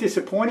 which is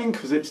disappointing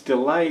because it's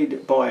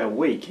delayed by a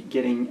week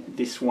getting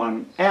this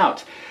one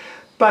out.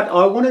 But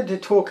I wanted to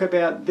talk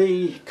about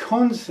the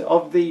cons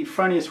of the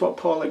Fronius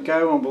Wattpilot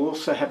Go, and we'll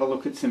also have a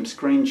look at some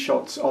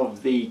screenshots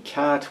of the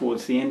car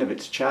towards the end of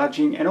its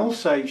charging, and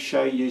also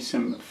show you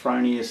some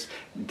Fronius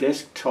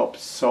desktop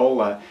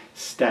solar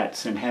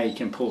stats and how you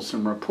can pull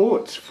some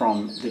reports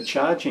from the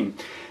charging.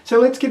 So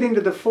let's get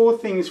into the four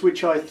things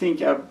which I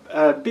think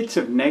are bits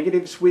of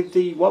negatives with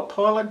the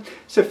Wattpilot.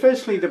 So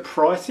firstly, the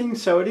pricing.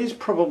 So it is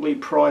probably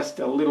priced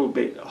a little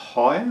bit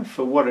higher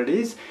for what it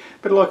is,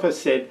 but like I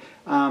said,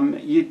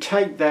 you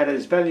take that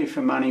as value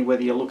for money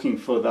whether you're looking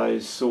for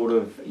those sort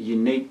of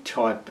unique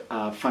type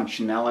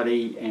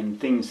functionality and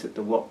things that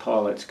the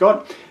Wattpilot's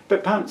got.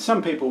 But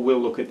some people will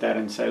look at that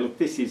and say, look,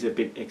 this is a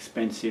bit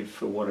expensive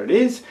for what it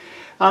is.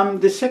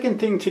 The second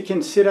thing to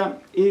consider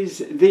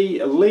is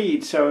the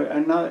lead. So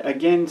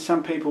again,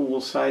 some people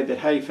will say that,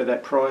 hey, for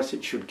that price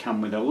it should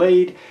come with a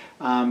lead.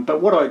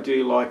 But what I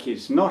do like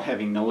is not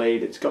having the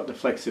lead. It's got the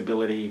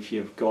flexibility if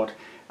you've got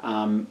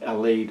a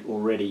lead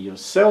already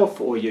yourself,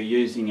 or you're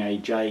using a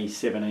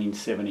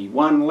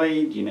J1771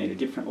 lead, you need a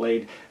different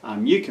lead,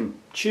 you can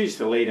choose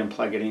the lead and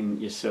plug it in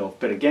yourself.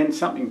 But again,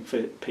 something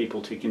for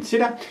people to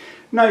consider.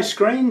 No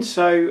screen,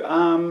 so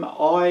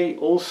I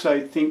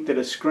also think that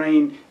a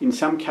screen in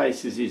some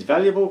cases is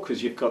valuable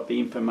because you've got the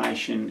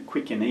information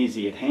quick and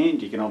easy at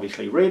hand. You can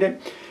obviously read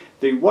it.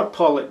 The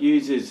Wattpilot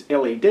uses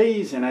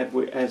LEDs, and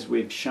as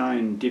we've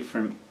shown,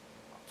 different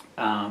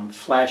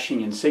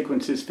flashing and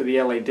sequences for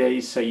the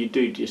LEDs, so you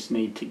do just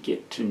need to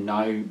get to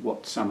know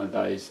what some of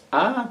those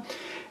are.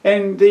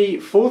 And the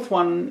fourth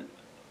one,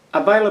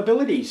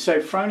 availability.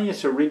 So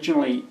Fronius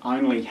originally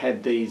only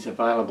had these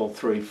available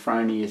through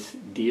Fronius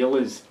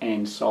dealers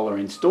and solar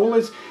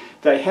installers.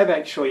 They have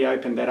actually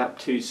opened that up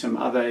to some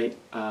other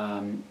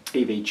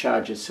EV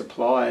charger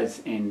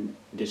suppliers and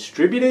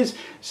distributors,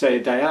 so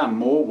they are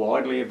more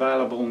widely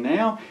available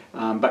now,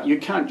 but you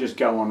can't just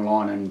go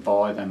online and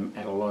buy them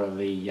at a lot of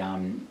the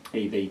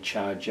EV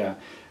charger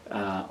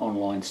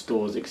online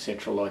stores,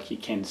 etc., like you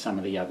can some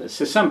of the others.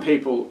 So some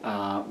people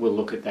will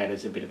look at that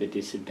as a bit of a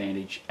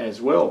disadvantage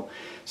as well.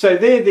 So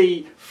they're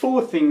the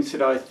four things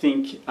that I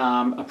think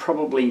are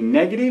probably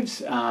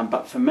negatives,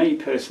 but for me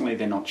personally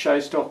they're not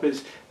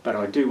showstoppers, but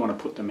I do want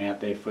to put them out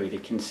there for you to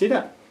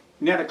consider.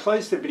 Now, to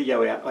close the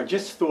video out, I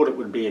just thought it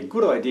would be a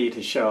good idea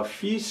to show a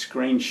few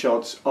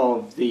screenshots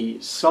of the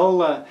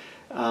solar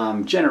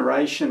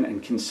generation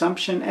and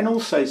consumption, and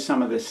also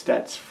some of the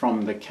stats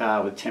from the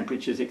car with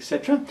temperatures,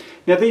 etc.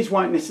 Now, these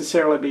won't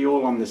necessarily be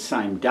all on the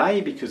same day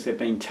because they've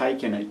been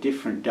taken at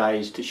different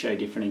days to show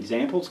different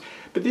examples.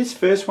 But this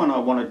first one I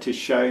wanted to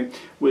show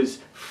was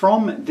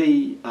from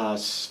the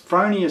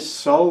Fronius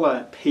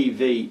Solar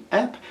PV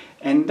app,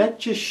 and that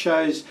just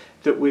shows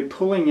that we're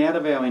pulling out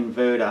of our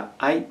inverter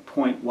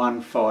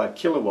 8.15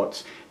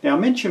 kilowatts. Now, I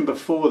mentioned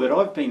before that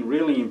I've been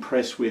really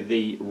impressed with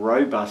the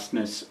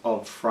robustness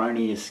of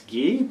Fronius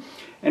gear,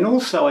 and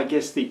also I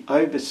guess the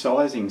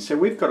oversizing. So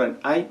we've got an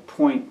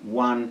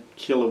 8.1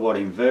 kilowatt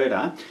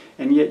inverter,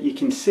 and yet you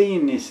can see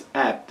in this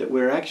app that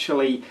we're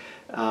actually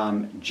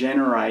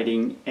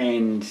generating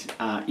and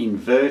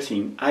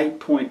inverting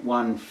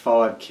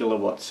 8.15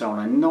 kilowatts. So on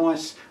a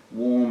nice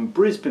warm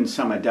Brisbane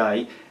summer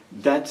day,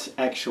 that's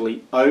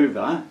actually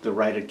over the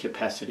rated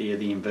capacity of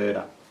the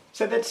inverter.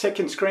 So that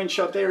second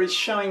screenshot there is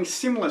showing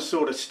similar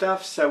sort of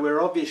stuff. So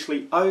we're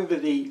obviously over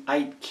the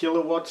 8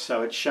 kilowatts,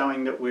 so it's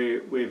showing that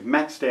we've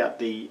maxed out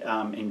the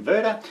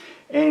inverter,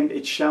 and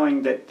it's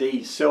showing that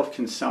the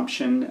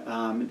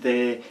self-consumption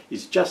there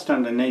is just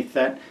underneath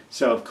that.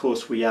 So of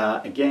course we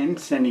are again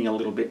sending a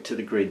little bit to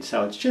the grid.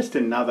 So it's just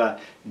another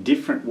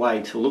different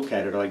way to look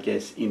at it, I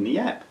guess, in the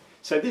app.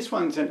 So this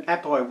one's an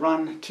app I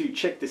run to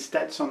check the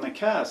stats on the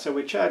car. So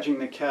we're charging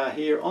the car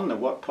here on the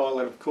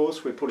Wattpilot, of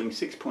course. We're putting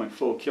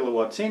 6.4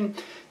 kilowatts in.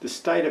 The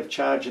state of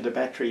charge of the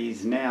battery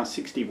is now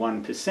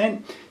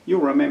 61%.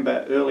 You'll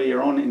remember earlier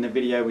on in the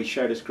video we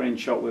showed a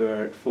screenshot, we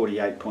were at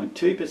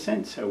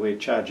 48.2%, so we're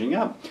charging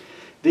up.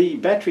 The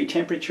battery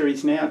temperature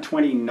is now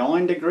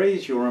 29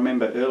 degrees. You'll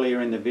remember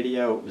earlier in the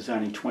video it was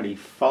only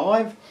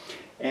 25.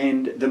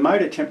 And the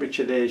motor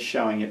temperature there is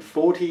showing at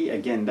 40,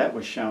 again that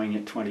was showing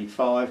at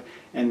 25,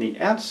 and the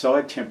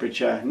outside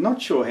temperature,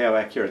 not sure how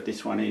accurate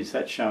this one is,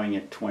 that's showing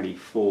at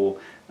 24,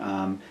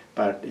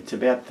 but it's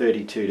about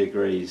 32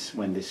 degrees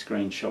when this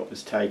screenshot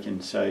was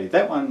taken, so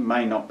that one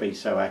may not be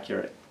so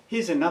accurate.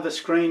 Here's another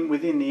screen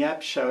within the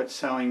app, so it's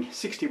showing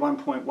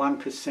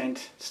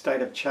 61.1%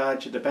 state of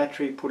charge of the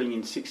battery, putting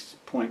in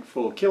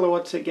 6.4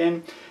 kilowatts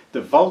again.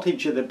 The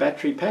voltage of the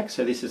battery pack,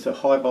 so this is a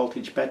high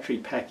voltage battery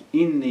pack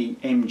in the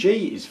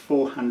MG, is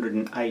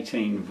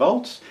 418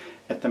 volts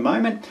at the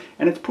moment,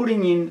 and it's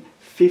putting in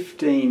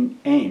 15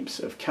 amps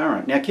of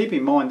current. Now keep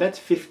in mind that's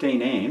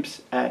 15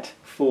 amps at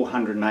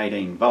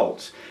 418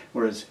 volts,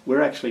 whereas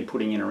we're actually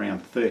putting in around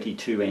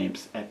 32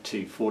 amps at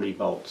 240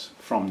 volts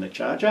from the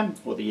charger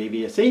or the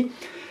EVSE.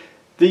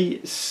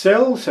 The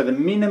cell, so the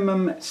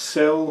minimum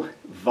cell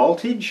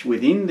voltage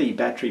within the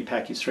battery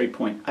pack is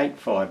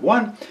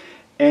 3.851,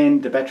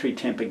 and the battery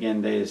temp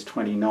again there's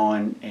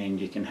 29, and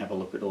you can have a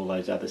look at all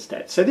those other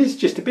stats. So this is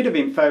just a bit of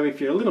info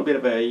if you're a little bit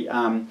of a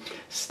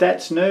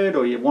stats nerd,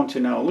 or you want to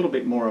know a little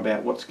bit more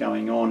about what's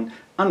going on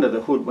under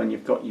the hood when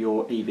you've got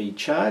your EV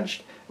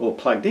charged or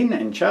plugged in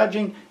and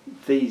charging.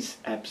 These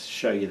apps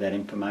show you that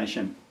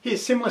information.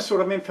 Here's similar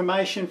sort of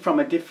information from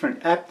a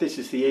different app. This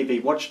is the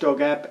EV Watchdog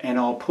app, and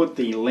I'll put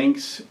the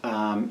links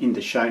in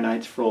the show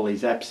notes for all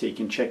these apps so you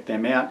can check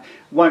them out.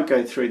 Won't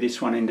go through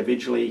this one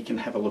individually, you can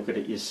have a look at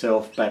it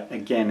yourself, but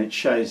again it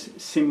shows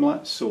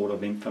similar sort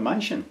of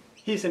information.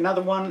 Here's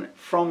another one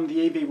from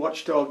the EV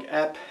Watchdog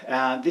app.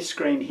 This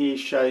screen here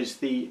shows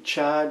the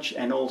charge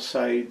and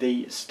also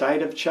the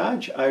state of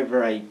charge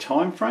over a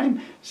time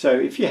frame. So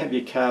if you have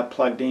your car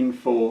plugged in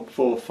for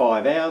 4 or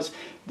 5 hours,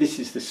 this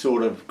is the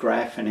sort of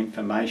graph and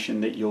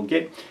information that you'll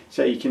get.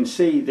 So you can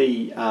see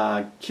the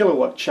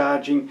kilowatt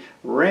charging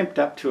ramped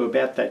up to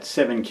about that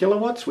 7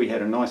 kilowatts. We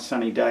had a nice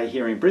sunny day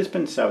here in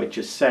Brisbane, so it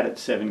just sat at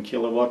 7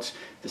 kilowatts.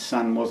 The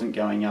sun wasn't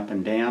going up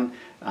and down,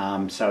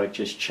 so it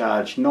just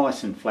charged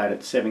nice and flat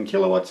at 7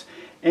 kilowatts.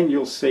 And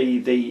you'll see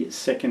the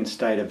second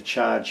state of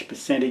charge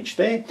percentage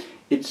there.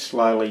 It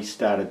slowly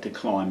started to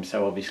climb.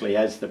 So obviously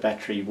as the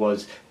battery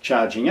was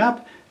charging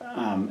up,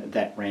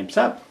 that ramps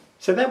up.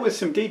 So that was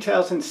some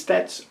details and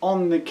stats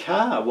on the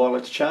car while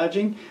it's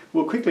charging.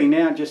 We'll quickly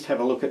now just have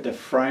a look at the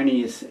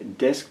Fronius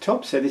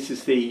desktop. So this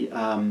is the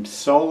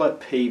solar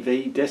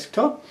PV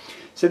desktop.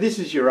 So this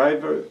is your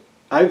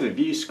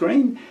overview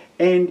screen,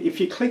 and if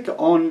you click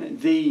on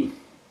the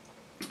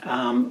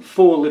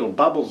 4 little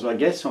bubbles, I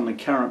guess, on the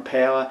current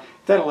power,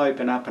 that'll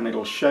open up and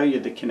it'll show you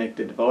the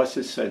connected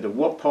devices. So the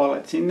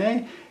Wattpilot's in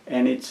there,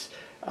 and it's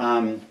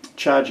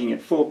charging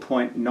at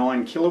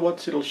 4.9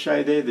 kilowatts. It'll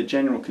show there. The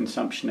general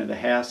consumption of the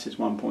house is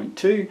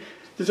 1.2.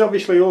 There's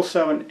obviously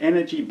also an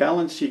energy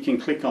balance. You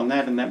can click on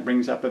that and that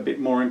brings up a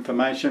bit more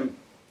information.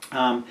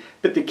 But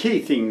the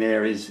key thing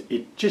there is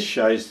it just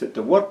shows that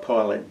the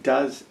Wattpilot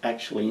does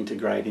actually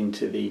integrate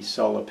into the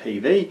solar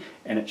PV,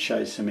 and it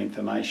shows some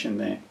information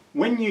there.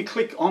 When you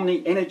click on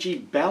the energy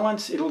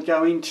balance, it'll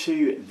go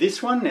into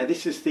this one. Now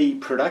this is the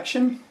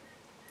production,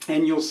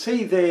 and you'll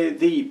see there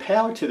the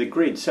power to the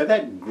grid. So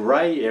that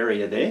grey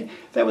area there,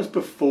 that was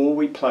before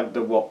we plugged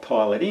the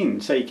Wattpilot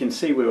in. So you can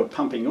see we were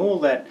pumping all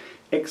that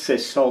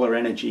excess solar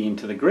energy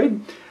into the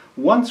grid.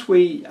 Once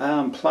we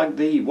plug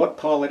the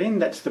Wattpilot in,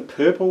 that's the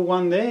purple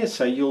one there,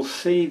 so you'll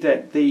see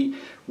that the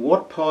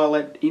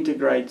Wattpilot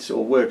integrates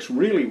or works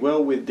really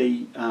well with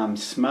the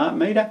smart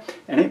meter,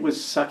 and it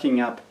was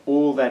sucking up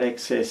all that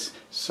excess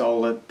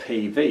solar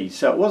PV.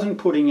 So it wasn't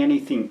putting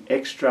anything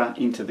extra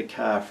into the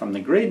car from the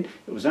grid,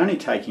 it was only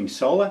taking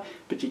solar,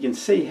 but you can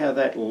see how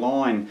that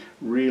line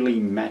really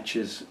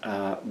matches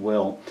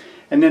well.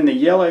 And then the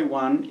yellow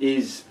one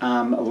is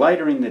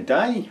later in the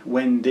day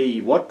when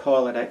the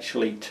Wattpilot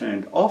actually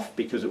turned off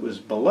because it was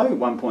below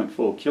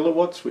 1.4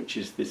 kilowatts, which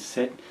is the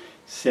set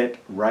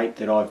rate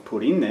that I've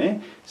put in there.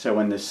 So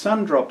when the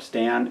sun drops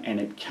down and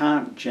it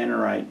can't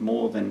generate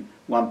more than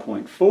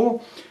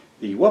 1.4,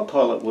 the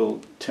Wattpilot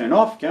will turn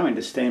off, go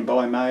into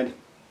standby mode,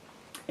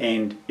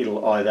 and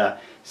it'll either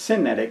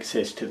send that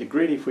excess to the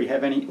grid if we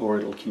have any, or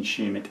it'll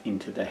consume it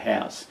into the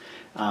house.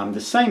 The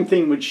same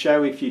thing would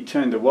show if you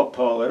turn the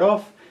Wattpilot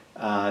off.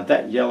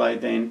 That yellow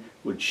then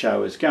would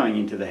show as going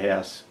into the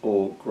house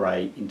or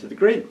grey into the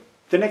grid.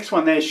 The next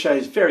one there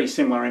shows very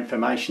similar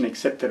information,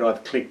 except that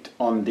I've clicked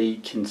on the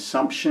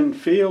consumption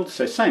field.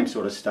 So same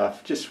sort of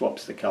stuff, just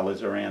swaps the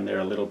colours around there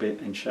a little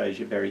bit and shows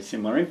you very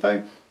similar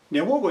info.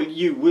 Now what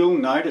you will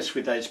notice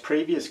with those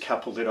previous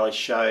couple that I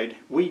showed,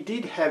 we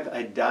did have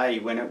a day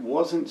when it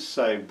wasn't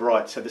so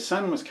bright. So the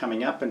sun was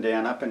coming up and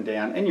down,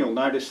 and you'll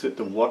notice that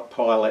the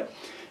Wattpilot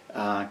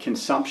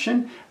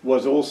consumption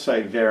was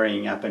also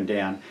varying up and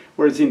down.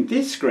 Whereas in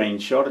this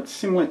screenshot, it's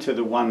similar to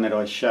the one that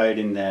I showed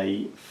in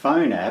the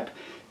phone app.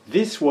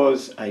 This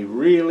was a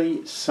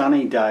really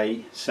sunny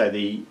day, so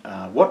the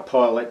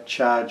Wattpilot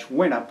charge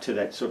went up to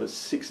that sort of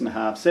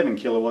 6.5, 7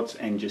 kilowatts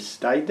and just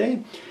stayed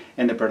there.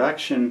 And the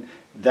production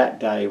that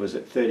day was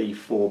at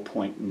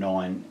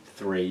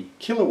 34.93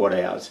 kilowatt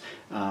hours.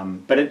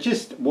 But it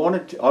just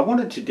I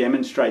wanted to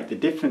demonstrate the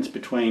difference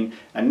between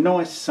a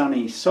nice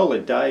sunny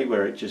solid day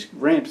where it just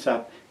ramps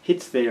up,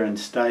 hits there and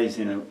stays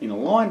in a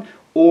line,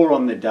 or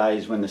on the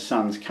days when the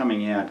sun's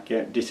coming out,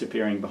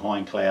 disappearing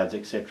behind clouds,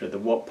 etc. The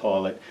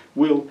Wattpilot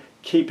will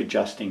keep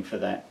adjusting for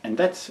that, and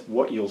that's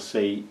what you'll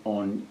see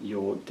on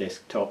your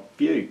desktop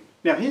view.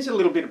 Now here's a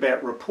little bit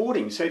about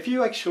reporting. So if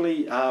you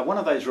actually are one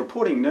of those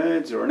reporting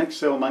nerds or an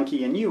Excel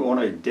monkey and you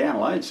want to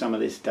download some of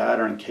this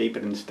data and keep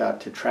it and start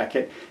to track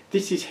it,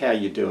 this is how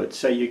you do it.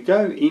 So you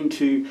go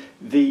into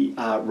the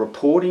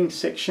reporting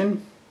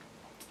section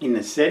in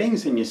the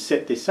settings and you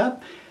set this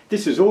up.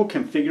 This is all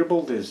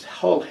configurable. There's a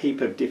whole heap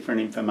of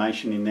different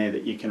information in there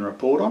that you can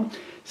report on.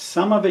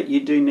 Some of it you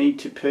do need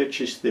to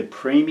purchase the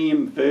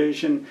premium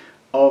version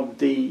of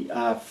the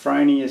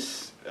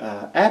Fronius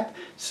app,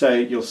 so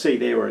you'll see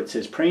there where it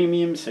says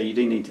premium, so you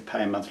do need to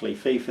pay a monthly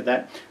fee for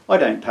that. I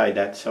don't pay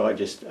that, so I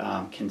just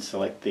can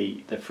select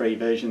the free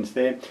versions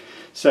there.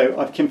 So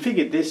I've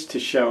configured this to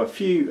show a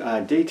few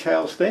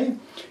details there,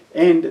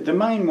 and the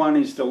main one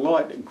is the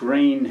light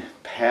green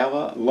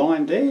power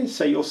line there.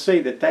 So you'll see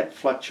that that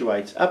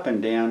fluctuates up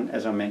and down,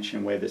 as I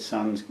mentioned, where the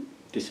sun's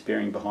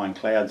disappearing behind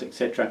clouds,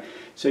 etc.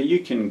 So you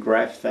can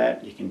graph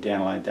that, you can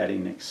download that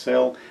in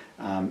Excel,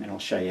 and I'll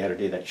show you how to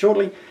do that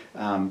shortly.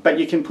 But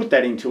you can put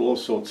that into all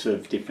sorts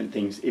of different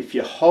things. If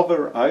you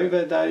hover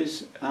over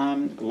those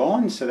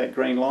lines, so that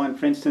green line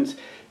for instance,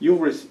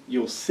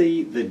 you'll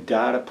see the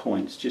data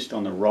points just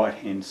on the right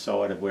hand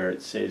side of where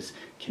it says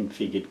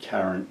configured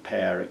current,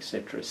 power,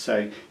 etc.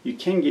 So you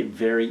can get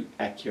very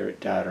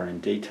accurate data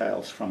and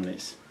details from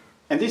this.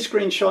 And this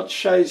screenshot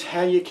shows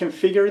how you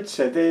configure it.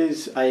 So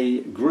there's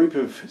a group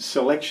of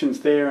selections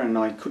there, and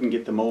I couldn't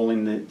get them all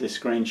in the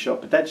screenshot,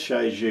 but that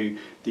shows you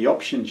the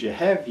options you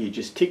have. You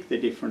just tick the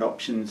different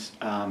options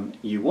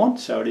you want,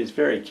 so it is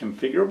very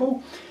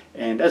configurable.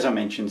 And as I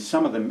mentioned,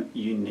 some of them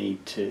you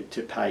need to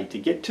pay to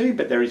get to,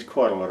 but there is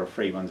quite a lot of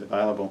free ones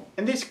available.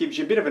 And this gives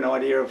you a bit of an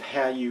idea of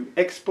how you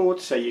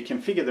export, so you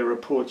configure the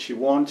reports you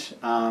want,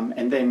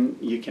 and then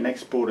you can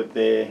export it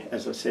there,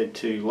 as I said,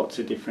 to lots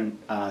of different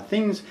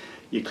things.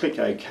 You click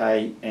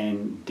OK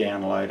and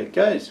download it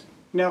goes.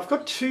 Now I've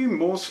got two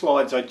more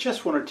slides I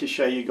just wanted to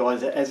show you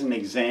guys as an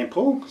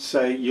example,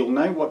 so you'll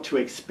know what to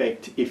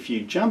expect if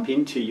you jump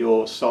into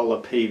your solar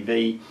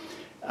PV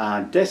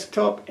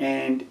desktop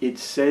and it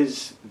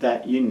says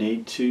that you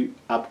need to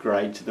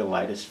upgrade to the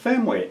latest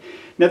firmware.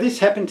 Now this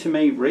happened to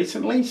me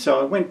recently,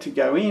 so I went to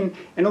go in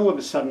and all of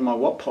a sudden my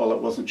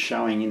Wattpilot wasn't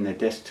showing in the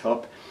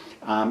desktop,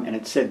 and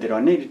it said that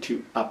I needed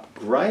to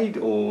upgrade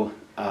or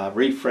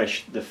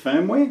refresh the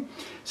firmware.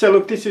 So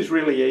look, this is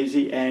really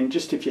easy, and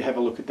just if you have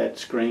a look at that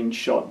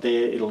screenshot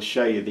there, it'll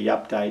show you the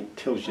update,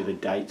 tells you the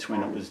dates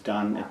when it was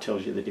done, it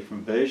tells you the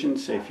different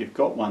versions. So if you've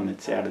got one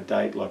that's out of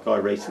date like I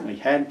recently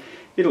had,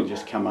 it'll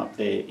just come up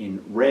there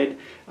in red.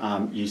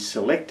 You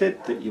select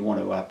it that you want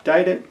to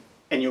update it,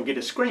 and you'll get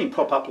a screen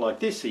pop up like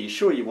this. Are you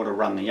sure you want to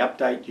run the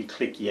update? You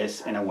click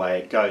yes and away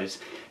it goes.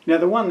 Now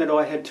the one that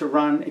I had to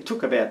run, it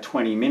took about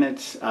 20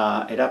 minutes. It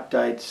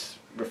updates,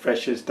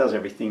 refreshes, does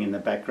everything in the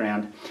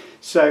background.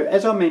 So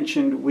as I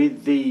mentioned,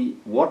 with the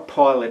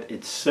Wattpilot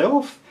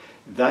itself,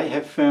 they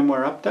have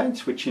firmware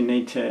updates which you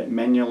need to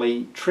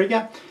manually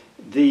trigger.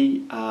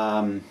 The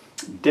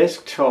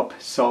desktop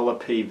solar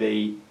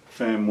PV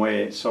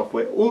firmware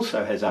software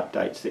also has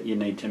updates that you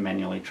need to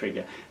manually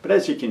trigger. But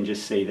as you can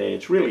just see there,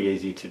 it's really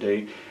easy to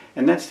do.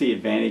 And that's the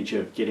advantage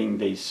of getting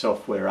these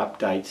software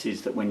updates,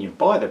 is that when you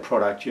buy the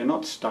product, you're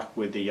not stuck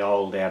with the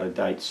old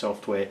out-of-date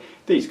software.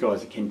 These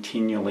guys are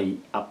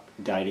continually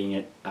updating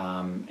it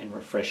and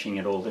refreshing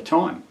it all the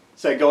time.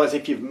 So guys,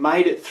 if you've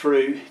made it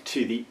through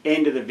to the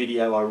end of the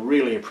video, I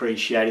really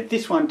appreciate it.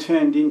 This one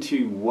turned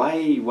into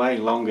way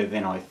longer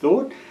than I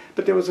thought,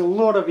 but there was a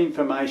lot of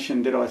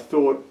information that I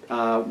thought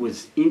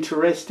was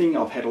interesting.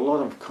 I've had a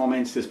lot of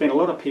comments. There's been a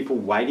lot of people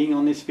waiting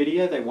on this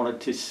video. They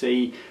wanted to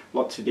see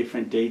lots of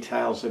different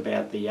details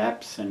about the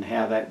apps and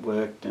how that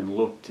worked and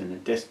looked and the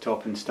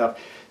desktop and stuff.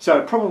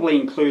 So I probably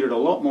included a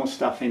lot more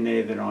stuff in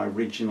there than I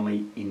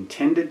originally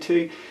intended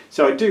to.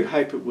 So I do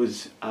hope it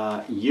was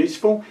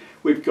useful.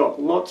 We've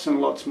got lots and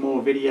lots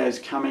more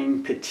videos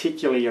coming,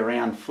 particularly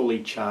around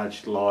Fully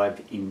Charged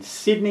Live in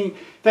Sydney.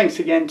 Thanks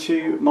again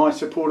to my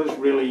supporters,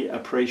 really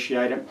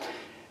appreciate it.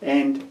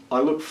 And I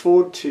look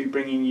forward to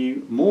bringing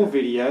you more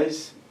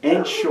videos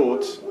and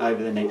shorts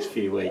over the next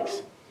few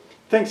weeks.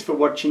 Thanks for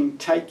watching,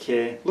 take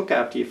care, look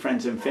after your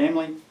friends and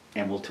family,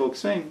 and we'll talk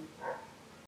soon.